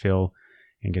to that feel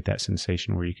and get that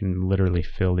sensation where you can literally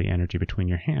feel the energy between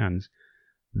your hands,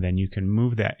 then you can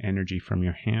move that energy from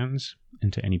your hands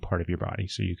into any part of your body.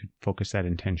 So you could focus that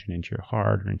intention into your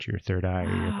heart or into your third eye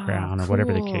or your crown or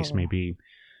whatever the case may be.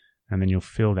 And then you'll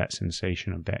feel that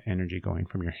sensation of that energy going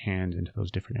from your hands into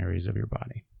those different areas of your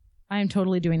body. I am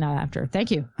totally doing that after.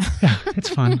 Thank you. Yeah, it's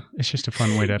fun. It's just a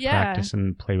fun way to practice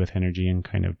and play with energy and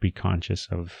kind of be conscious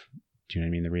of, do you know what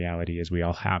I mean? The reality is we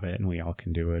all have it and we all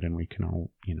can do it and we can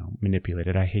all, manipulate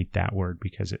it. I hate that word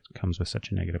because it comes with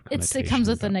such a negative connotation. It comes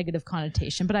with a negative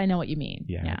connotation, but I know what you mean.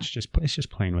 Yeah. It's just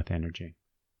playing with energy.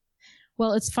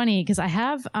 Well, it's funny because I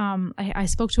have, I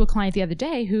spoke to a client the other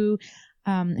day who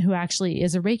actually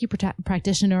is a Reiki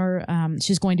practitioner.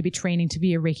 She's going to be training to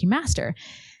be a Reiki master.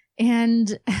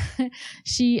 And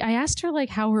I asked her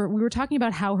we were talking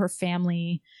about how her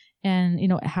family and,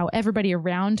 how everybody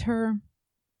around her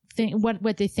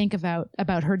what they think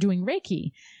about her doing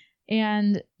Reiki.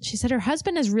 And she said her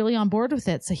husband is really on board with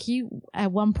it. So he,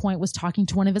 at one point, was talking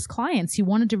to one of his clients. He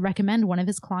wanted to recommend one of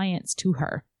his clients to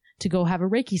her to go have a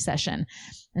Reiki session.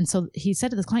 And so he said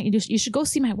to this client, you should go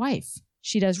see my wife.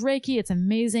 She does Reiki. It's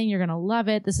amazing. You're going to love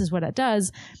it. This is what it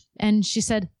does. And she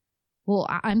said, well,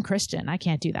 I'm Christian. I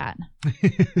can't do that.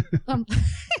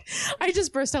 I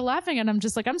just burst out laughing, and I'm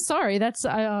just like, I'm sorry. That's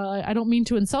I don't mean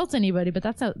to insult anybody, but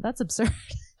that's absurd.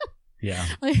 Yeah.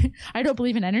 I don't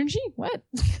believe in energy. What?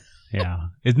 Yeah.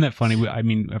 Isn't that funny? I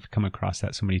mean, I've come across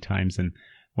that so many times, and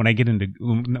when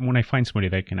I find somebody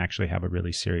that can actually have a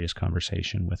really serious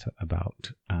conversation with about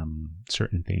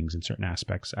certain things and certain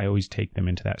aspects, I always take them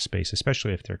into that space,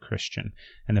 especially if they're Christian.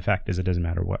 And the fact is, it doesn't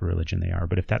matter what religion they are,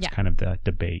 but if that's kind of the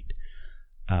debate,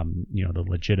 the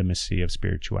legitimacy of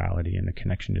spirituality and the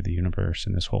connection to the universe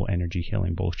and this whole energy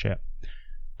healing bullshit,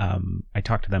 I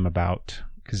talk to them about,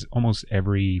 because almost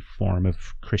every form of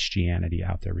Christianity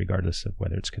out there, regardless of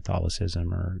whether it's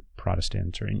Catholicism or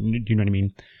Protestant, or, do you know what I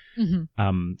mean?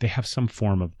 Mm-hmm. They have some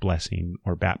form of blessing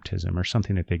or baptism or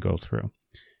something that they go through.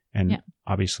 And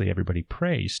obviously everybody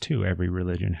prays too. Every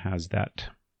religion has that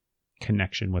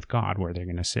connection with God where they're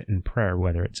going to sit in prayer,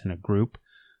 whether it's in a group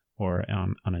or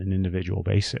on an individual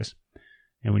basis.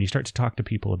 And when you start to talk to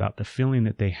people about the feeling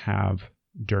that they have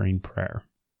during prayer,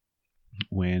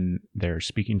 when they're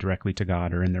speaking directly to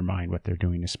God, or in their mind what they're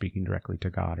doing is speaking directly to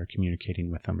God or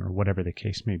communicating with them, or whatever the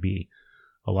case may be,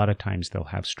 a lot of times they'll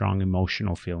have strong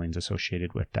emotional feelings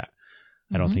associated with that.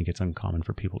 I don't think it's uncommon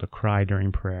for people to cry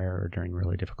during prayer or during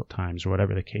really difficult times, or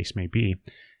whatever the case may be.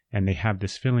 And they have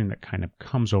this feeling that kind of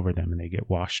comes over them, and they get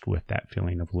washed with that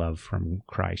feeling of love from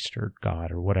Christ or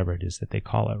God or whatever it is that they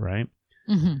call it, right?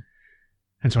 Mm-hmm.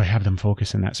 And so I have them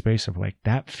focus in that space of like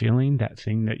that feeling, that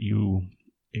thing that you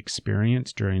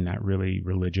experience during that really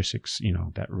religious,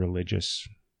 that religious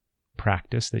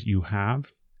practice that you have.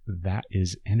 That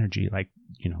is energy. Like,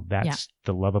 that's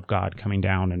the love of God coming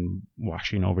down and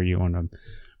washing over you on a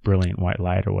brilliant white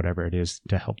light or whatever it is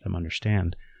to help them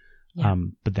understand. Yeah.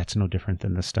 But that's no different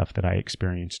than the stuff that I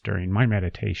experienced during my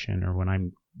meditation, or when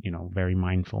I'm, very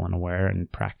mindful and aware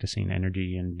and practicing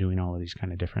energy and doing all of these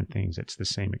kind of different things. It's the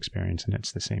same experience and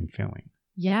it's the same feeling.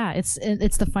 Yeah, it's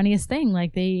the funniest thing.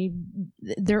 Like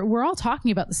we're all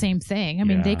talking about the same thing. I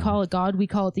mean, they call it God, we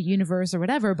call it the universe or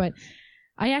whatever, but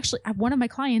one of my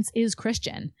clients is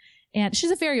Christian, and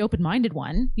she's a very open-minded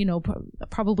one,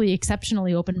 probably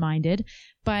exceptionally open-minded.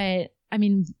 But I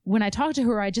mean, when I talked to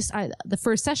her, the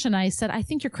first session, I said, I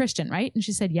think you're Christian, right? And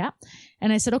she said, yeah.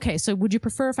 And I said, okay, so would you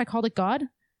prefer if I called it God?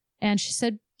 And she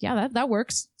said, yeah, that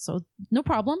works. So no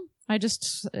problem. I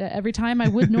just, every time I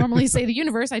would normally say the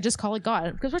universe, I just call it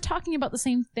God, because we're talking about the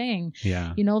same thing.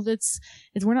 Yeah.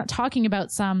 We're not talking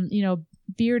about some,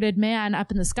 bearded man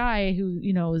up in the sky who,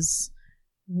 is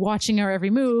watching our every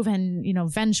move and,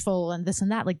 vengeful and this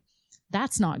and that. Like,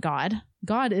 that's not God.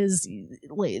 God is,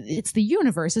 it's the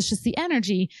universe. It's just the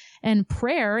energy. And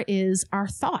prayer is our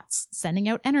thoughts sending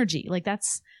out energy. Like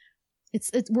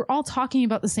we're all talking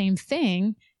about the same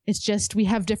thing. It's just, we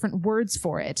have different words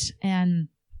for it. And,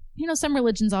 some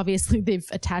religions, obviously, they've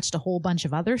attached a whole bunch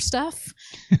of other stuff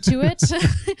to it.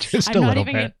 Just I'm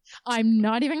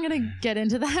not even going to get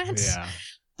into that. Yeah.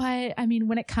 But I mean,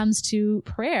 when it comes to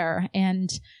prayer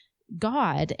and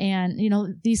God and,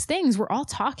 these things, we're all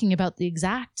talking about the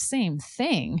exact same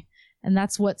thing. And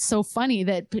that's what's so funny,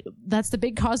 that's the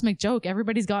big cosmic joke.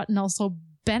 Everybody's gotten also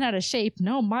bent out of shape.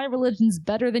 No, my religion's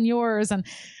better than yours. And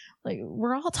like,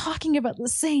 we're all talking about the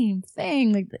same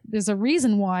thing. Like, there's a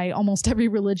reason why almost every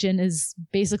religion is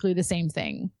basically the same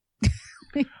thing.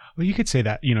 Well, you could say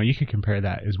that, you could compare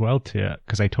that as well to,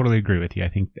 because I totally agree with you. I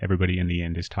think everybody in the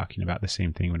end is talking about the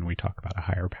same thing when we talk about a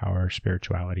higher power,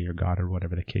 spirituality, or God, or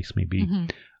whatever the case may be.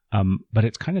 Mm-hmm. But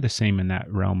it's kind of the same in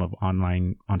that realm of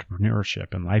online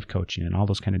entrepreneurship and life coaching and all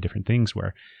those kind of different things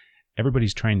where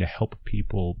everybody's trying to help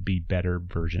people be better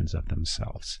versions of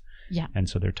themselves. Yeah. And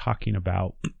so they're talking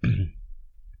about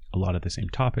a lot of the same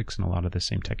topics and a lot of the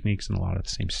same techniques and a lot of the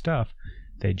same stuff.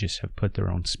 They just have put their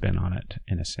own spin on it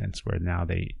in a sense where now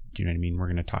do you know what I mean? We're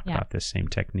going to talk about this same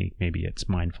technique. Maybe it's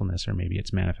mindfulness, or maybe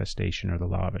it's manifestation, or the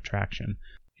law of attraction.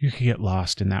 You could get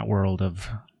lost in that world of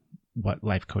what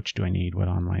life coach do I need? What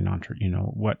online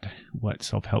what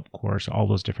self-help course, all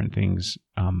those different things.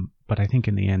 But I think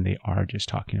in the end, they are just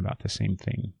talking about the same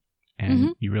thing.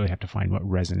 And you really have to find what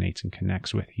resonates and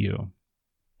connects with you.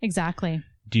 Exactly.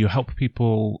 Do you help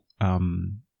people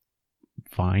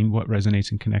find what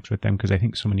resonates and connects with them? Because I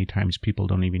think so many times people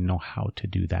don't even know how to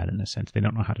do that in a sense. They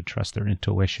don't know how to trust their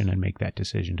intuition and make that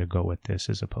decision to go with this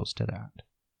as opposed to that.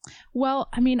 Well,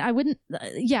 I mean, I wouldn't,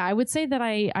 I would say that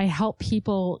I help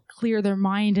people clear their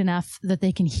mind enough that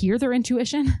they can hear their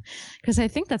intuition. Because I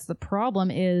think that's the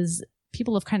problem is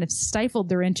people have kind of stifled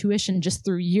their intuition just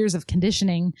through years of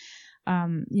conditioning,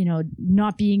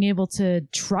 not being able to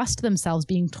trust themselves,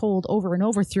 being told over and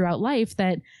over throughout life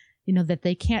that, that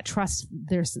they can't trust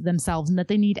themselves and that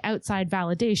they need outside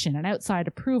validation and outside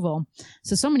approval.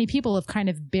 So many people have kind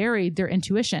of buried their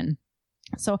intuition.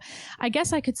 So I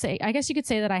guess you could say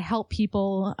that I help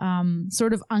people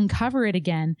sort of uncover it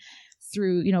again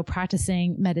through,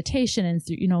 practicing meditation and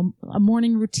through, a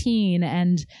morning routine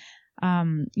and,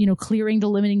 clearing the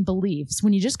limiting beliefs.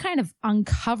 When you just kind of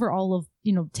uncover all of,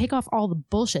 take off all the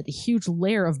bullshit, the huge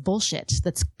layer of bullshit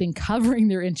that's been covering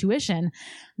their intuition,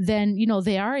 then,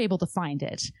 they are able to find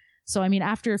it. So, I mean,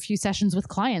 after a few sessions with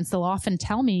clients, they'll often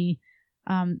tell me,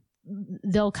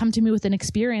 they'll come to me with an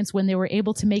experience when they were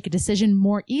able to make a decision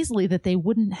more easily that they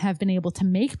wouldn't have been able to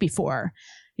make before.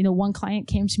 One client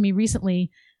came to me recently.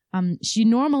 She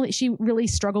really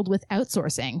struggled with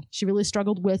outsourcing. She really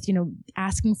struggled with,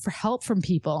 asking for help from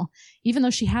people, even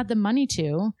though she had the money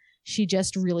to. She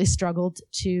just really struggled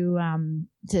to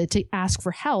ask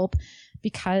for help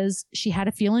because she had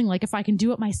a feeling like if I can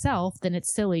do it myself, then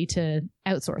it's silly to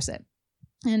outsource it.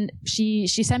 And she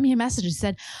sent me a message and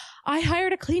said, I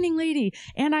hired a cleaning lady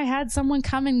and I had someone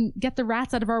come and get the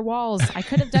rats out of our walls. I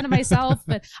could have done it myself,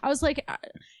 but I was like,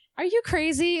 are you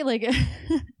crazy? Like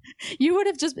you would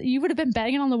have been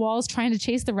banging on the walls trying to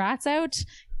chase the rats out.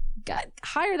 God,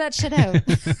 hire that shit out.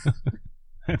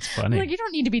 That's funny. Like, you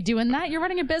don't need to be doing that. You're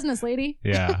running a business, lady.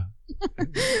 Yeah.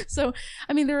 So,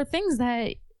 I mean, there are things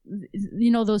that,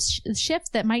 those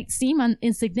shifts that might seem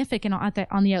insignificant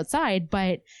on the outside,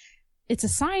 but it's a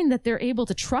sign that they're able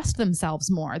to trust themselves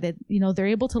more, that, they're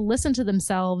able to listen to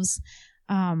themselves.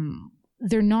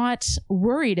 They're not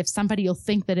worried if somebody will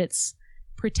think that it's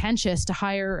pretentious to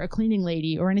hire a cleaning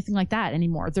lady or anything like that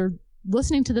anymore. They're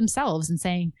listening to themselves and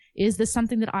saying, is this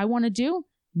something that I want to do?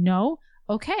 No.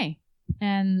 Okay.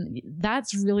 And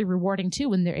that's really rewarding too,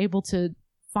 when they're able to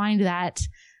find that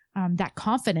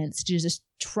confidence to just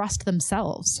trust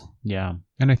themselves. Yeah.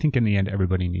 And I think in the end,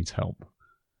 everybody needs help.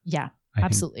 Yeah. I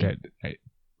Absolutely. think that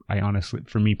I honestly,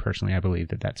 for me personally, I believe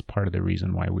that that's part of the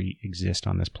reason why we exist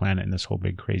on this planet and this whole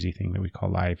big crazy thing that we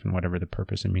call life, and whatever the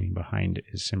purpose and meaning behind it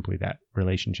is, simply that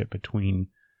relationship between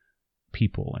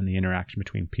people and the interaction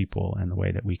between people and the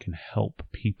way that we can help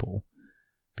people,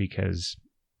 because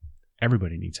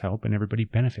everybody needs help and everybody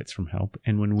benefits from help.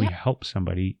 And when we help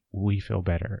somebody, we feel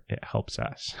better. It helps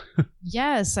us.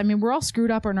 Yes. I mean, we're all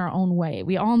screwed up in our own way.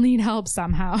 We all need help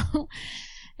somehow.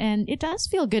 And it does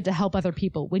feel good to help other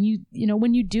people when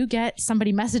you do get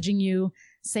somebody messaging you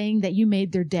saying that you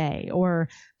made their day or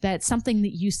that something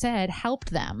that you said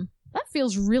helped them. That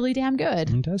feels really damn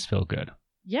good. It does feel good.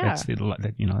 Yeah. That's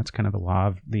that's kind of the law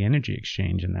of the energy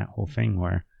exchange and that whole thing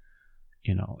where,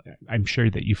 I'm sure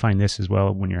that you find this as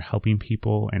well when you're helping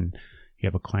people and you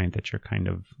have a client that you're kind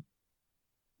of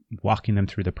walking them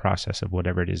through the process of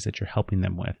whatever it is that you're helping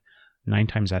them with. 9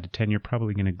 times out of 10, you're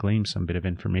probably going to glean some bit of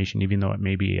information, even though it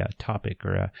may be a topic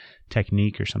or a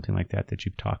technique or something like that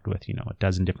you've talked with, a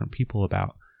dozen different people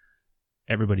about.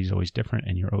 Everybody's always different,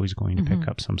 and you're always going to pick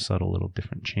up some subtle little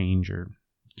different change or,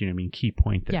 key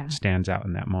point that stands out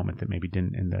in that moment that maybe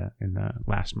didn't in the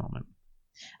last moment.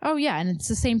 Oh, yeah. And it's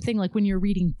the same thing like when you're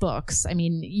reading books. I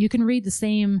mean, you can read the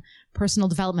same personal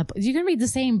development book. You can read the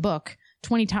same book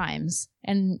 20 times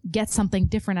and get something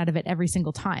different out of it every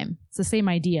single time. It's the same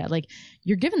idea. Like,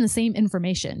 you're given the same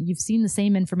information. You've seen the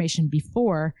same information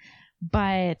before,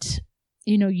 but,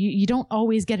 you don't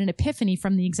always get an epiphany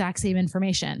from the exact same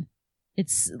information.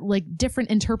 It's like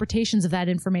different interpretations of that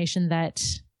information that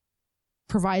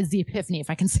provides the epiphany, if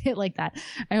I can say it like that.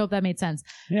 I hope that made sense.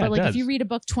 Yeah, but like, if you read a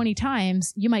book 20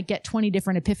 times, you might get 20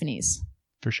 different epiphanies.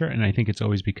 For sure. And I think it's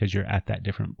always because you're at that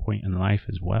different point in life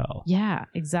as well. Yeah,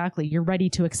 exactly. You're ready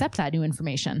to accept that new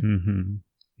information.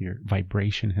 Mm-hmm. Your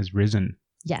vibration has risen.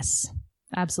 Yes,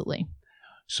 absolutely.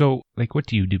 So, like, what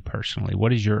do you do personally?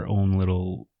 What is your own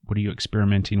what are you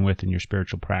experimenting with in your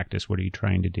spiritual practice? What are you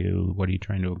trying to do? What are you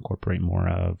trying to incorporate more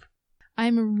of?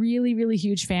 I'm a really, really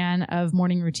huge fan of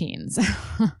morning routines.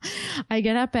 I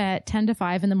get up at 10 to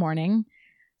 5 in the morning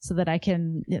so that I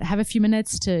can have a few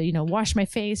minutes to, wash my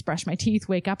face, brush my teeth,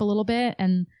 wake up a little bit.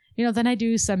 And, then I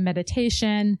do some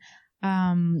meditation.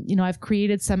 I've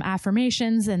created some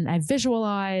affirmations and I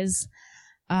visualize.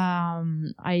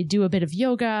 I do a bit of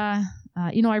yoga.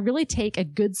 I really take a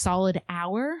good solid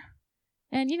hour.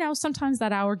 And, sometimes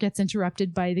that hour gets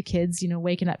interrupted by the kids,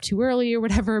 waking up too early or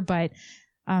whatever. But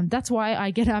that's why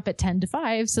I get up at 10 to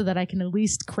 5 so that I can at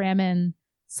least cram in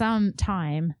some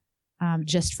time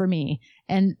just for me.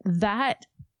 And that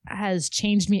has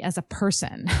changed me as a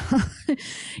person.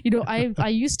 I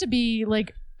used to be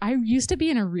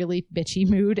in a really bitchy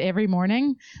mood every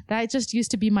morning. That just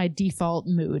used to be my default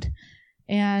mood.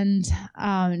 And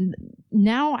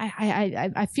now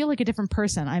I feel like a different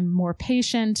person. I'm more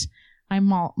patient. I'm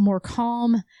more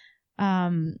calm.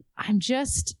 I'm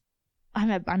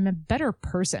a better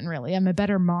person, really. I'm a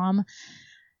better mom.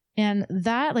 And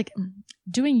that, like,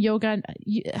 doing yoga,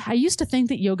 I used to think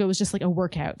that yoga was just like a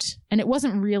workout, and it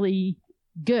wasn't really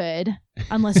good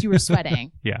unless you were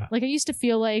sweating. Yeah. Like, I used to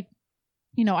feel like,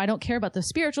 I don't care about the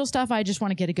spiritual stuff. I just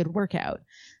want to get a good workout.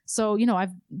 So,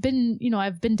 I've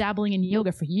been dabbling in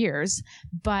yoga for years,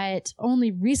 but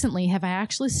only recently have I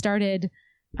actually started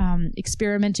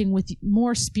experimenting with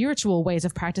more spiritual ways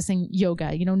of practicing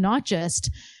yoga, not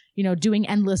just, doing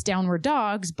endless downward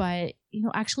dogs, but,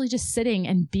 actually just sitting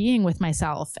and being with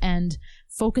myself and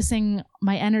focusing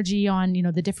my energy on,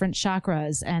 the different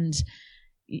chakras and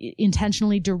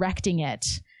intentionally directing it,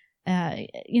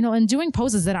 and doing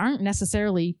poses that aren't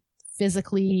necessarily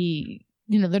physically,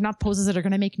 they're not poses that are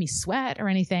going to make me sweat or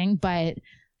anything, but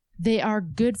they are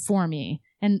good for me.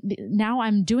 And now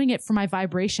I'm doing it for my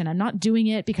vibration. I'm not doing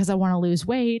it because I want to lose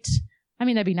weight. I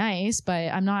mean, that'd be nice,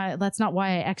 but that's not why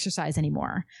I exercise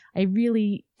anymore. I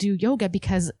really do yoga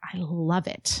because I love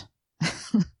it.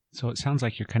 So it sounds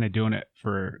like you're kind of doing it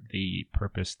for the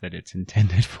purpose that it's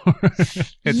intended for.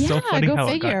 It's so funny how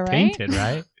it got tainted,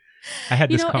 right? I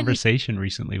had this conversation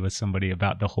recently with somebody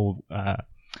about the whole,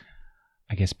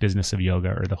 business of yoga,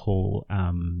 or the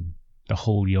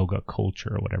whole yoga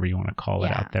culture, or whatever you want to call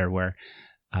it out there, where,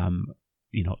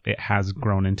 it has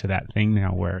grown into that thing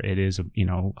now where it is,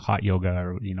 hot yoga,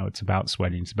 or, it's about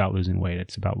sweating, it's about losing weight,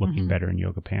 it's about looking better in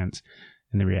yoga pants.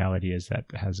 And the reality is that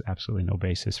has absolutely no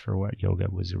basis for what yoga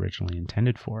was originally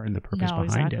intended for and the purpose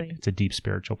behind it. It's a deep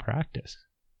spiritual practice.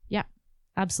 Yeah,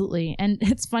 absolutely. And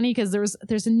it's funny because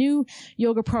there's a new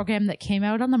yoga program that came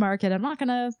out on the market. I'm not going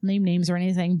to name names or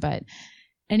anything, but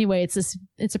anyway,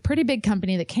 it's a pretty big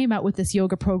company that came out with this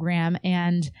yoga program,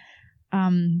 and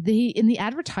they, in the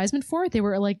advertisement for it, they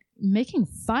were like making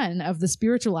fun of the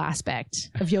spiritual aspect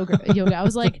of yoga. I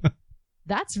was like,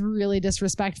 that's really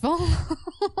disrespectful.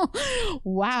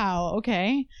 Wow.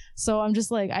 Okay. So I'm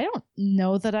just like, I don't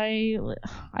know that I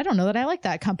like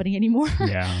that company anymore.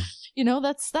 Yeah.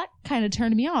 That kind of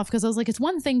turned me off, because I was like, it's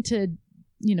one thing to,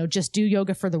 just do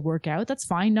yoga for the workout. That's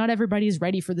fine. Not everybody's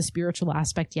ready for the spiritual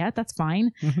aspect yet. That's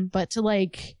fine. Mm-hmm. But to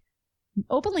like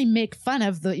openly make fun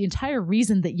of the entire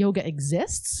reason that yoga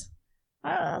exists,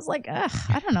 I was like, I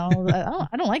don't know.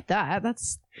 I don't like that.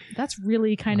 That's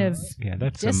really kind of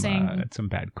that's dissing. That's some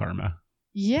bad karma.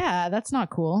 Yeah, that's not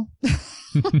cool.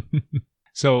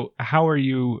 So how are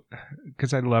you?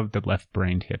 Because I love the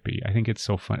left-brained hippie. I think it's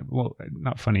so fun. Well,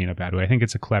 not funny in a bad way. I think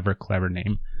it's a clever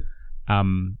name.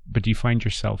 But do you find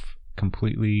yourself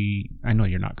completely? I know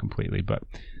you're not completely, but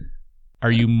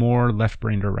are you more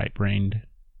left-brained or right-brained?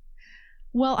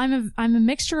 Well, I'm a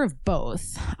mixture of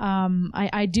both.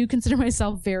 I do consider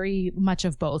myself very much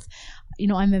of both.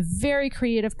 I'm a very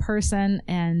creative person,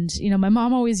 and my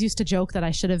mom always used to joke that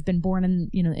I should have been born in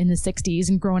the 60s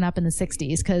and grown up in the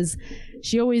 60s, because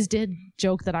she always did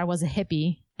joke that I was a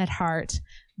hippie at heart.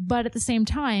 But at the same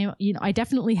time, I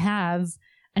definitely have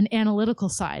an analytical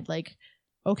side. Like,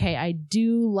 okay, I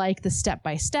do like the step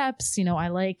by steps. I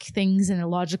like things in a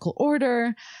logical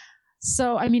order.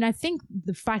 So, I mean, I think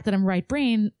the fact that I'm right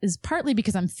brain is partly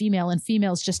because I'm female, and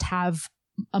females just have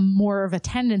a more of a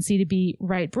tendency to be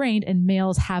right brained, and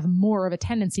males have more of a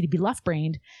tendency to be left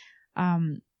brained.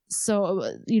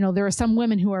 So, there are some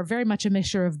women who are very much a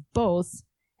mixture of both,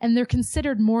 and they're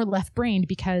considered more left brained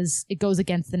because it goes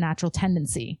against the natural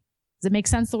tendency. Does it make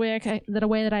sense the way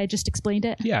that I just explained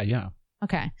it? Yeah.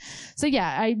 Okay. So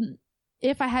yeah,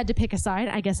 if I had to pick a side,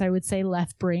 I guess I would say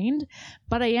left-brained,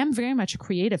 but I am very much a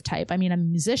creative type. I mean, I'm a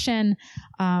musician.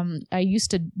 I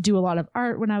used to do a lot of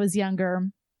art when I was younger.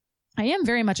 I am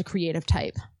very much a creative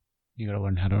type. You got to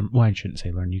learn how to, well, I shouldn't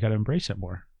say learn. You got to embrace it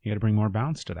more. You got to bring more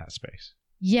balance to that space.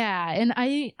 Yeah. And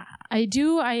I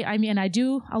do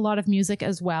a lot of music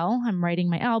as well. I'm writing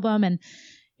my album, and,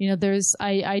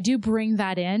 I do bring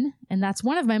that in, and that's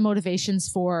one of my motivations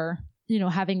for,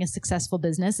 having a successful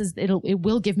business, is it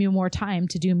will give me more time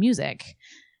to do music.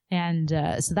 And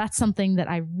so that's something that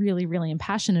I really, really am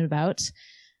passionate about.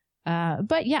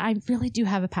 But yeah, I really do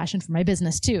have a passion for my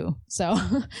business too. So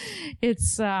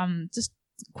it's just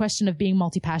a question of being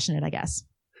multi-passionate, I guess.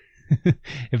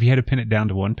 If you had to pin it down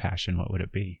to one passion, what would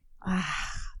it be?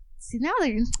 See, now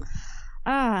you're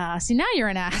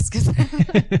an ass.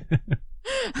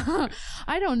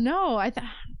 I don't know.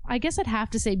 I I guess I'd have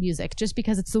to say music, just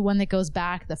because it's the one that goes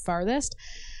back the farthest.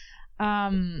 I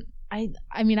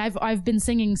mean, I've been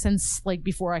singing since like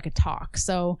before I could talk.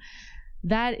 So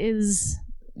that is,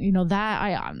 you know, that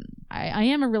I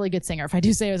am a really good singer, if I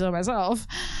do say so myself.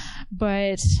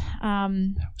 But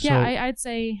I'd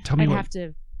say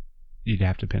you'd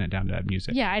have to pin it down to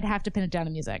music. Yeah, I'd have to pin it down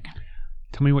to music.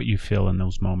 Tell me what you feel in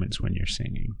those moments when you're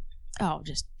singing. Oh,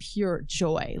 just pure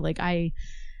joy. Like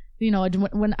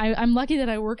when I'm lucky that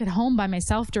I work at home by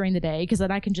myself during the day, because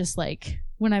then I can just like,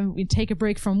 when I take a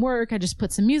break from work, I just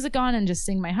put some music on and just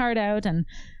sing my heart out. And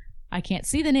I can't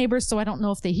see the neighbors, so I don't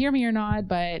know if they hear me or not,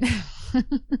 but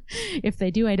if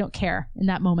they do, I don't care in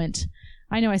that moment.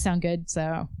 I know I sound good,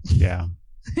 so. Yeah.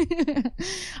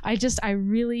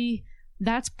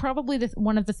 That's probably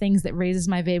one of the things that raises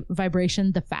my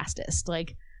vibration the fastest.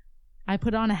 Like, I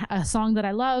put on a song that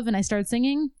I love and I start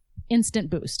singing, instant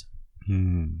boost.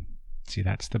 See,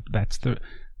 that's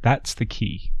the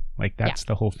key. Like, that's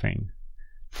the whole thing.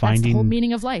 That's the whole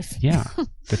meaning of life. Yeah.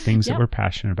 The things that we're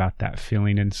passionate about, that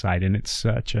feeling inside. And it's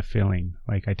such a feeling.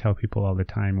 Like I tell people all the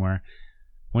time, where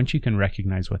once you can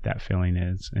recognize what that feeling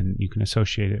is, and you can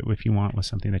associate it, if you want, with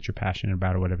something that you're passionate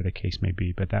about or whatever the case may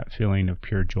be, but that feeling of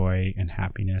pure joy and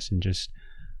happiness and just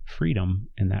freedom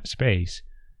in that space,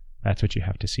 that's what you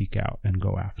have to seek out and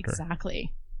go after.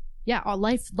 Exactly. Yeah,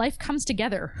 life comes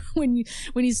together when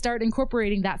you start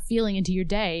incorporating that feeling into your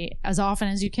day as often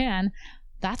as you can.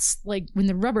 That's like when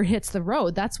the rubber hits the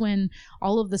road. That's when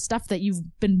all of the stuff that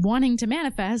you've been wanting to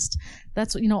manifest,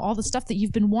 that's, you know, all the stuff that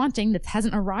you've been wanting that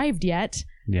hasn't arrived yet.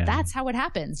 Yeah. That's how it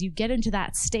happens. You get into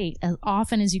that state as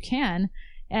often as you can,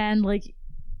 and like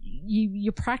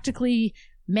you practically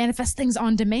manifest things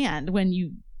on demand when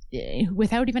you,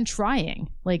 without even trying.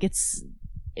 Like it's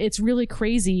really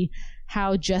crazy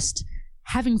how just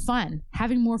having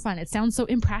more fun. It sounds so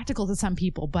impractical to some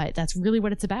people, but that's really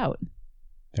what it's about.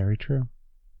 Very true.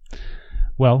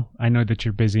 Well, I know that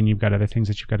you're busy and you've got other things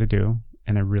that you've got to do,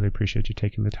 and I really appreciate you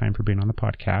taking the time for being on the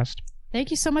podcast. Thank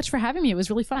you so much for having me. It was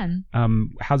really fun.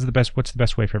 What's the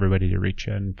best way for everybody to reach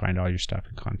you and find all your stuff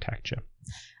and contact you?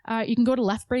 You can go to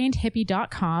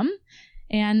leftbrainedhippie.com.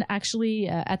 And actually,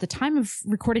 at the time of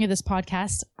recording of this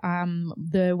podcast,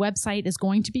 the website is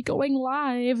going to be going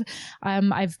live.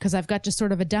 Because I've got just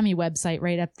sort of a dummy website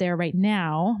right up there right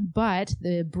now, but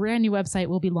the brand new website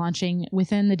will be launching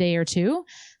within the day or two.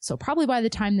 So probably by the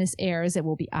time this airs, it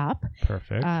will be up.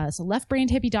 Perfect. So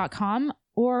leftbrainedhippie.com,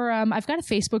 or I've got a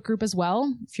Facebook group as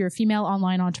well. If you're a female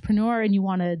online entrepreneur and you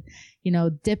want to, you know,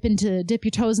 dip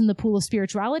your toes in the pool of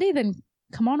spirituality, then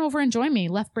come on over and join me,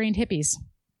 Left Brained Hippies.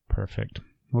 Perfect.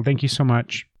 Well, thank you so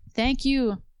much. Thank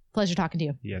you. Pleasure talking to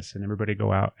you. Yes, and everybody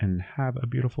go out and have a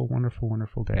beautiful, wonderful,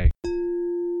 wonderful day.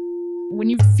 When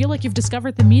you feel like you've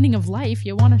discovered the meaning of life,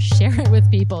 you want to share it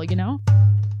with people, you know?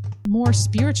 More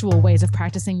spiritual ways of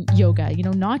practicing yoga, you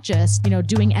know, not just, you know,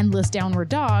 doing endless downward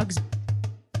dogs.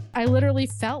 I literally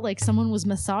felt like someone was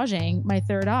massaging my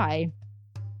third eye.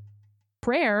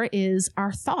 Prayer is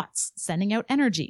our thoughts sending out energy.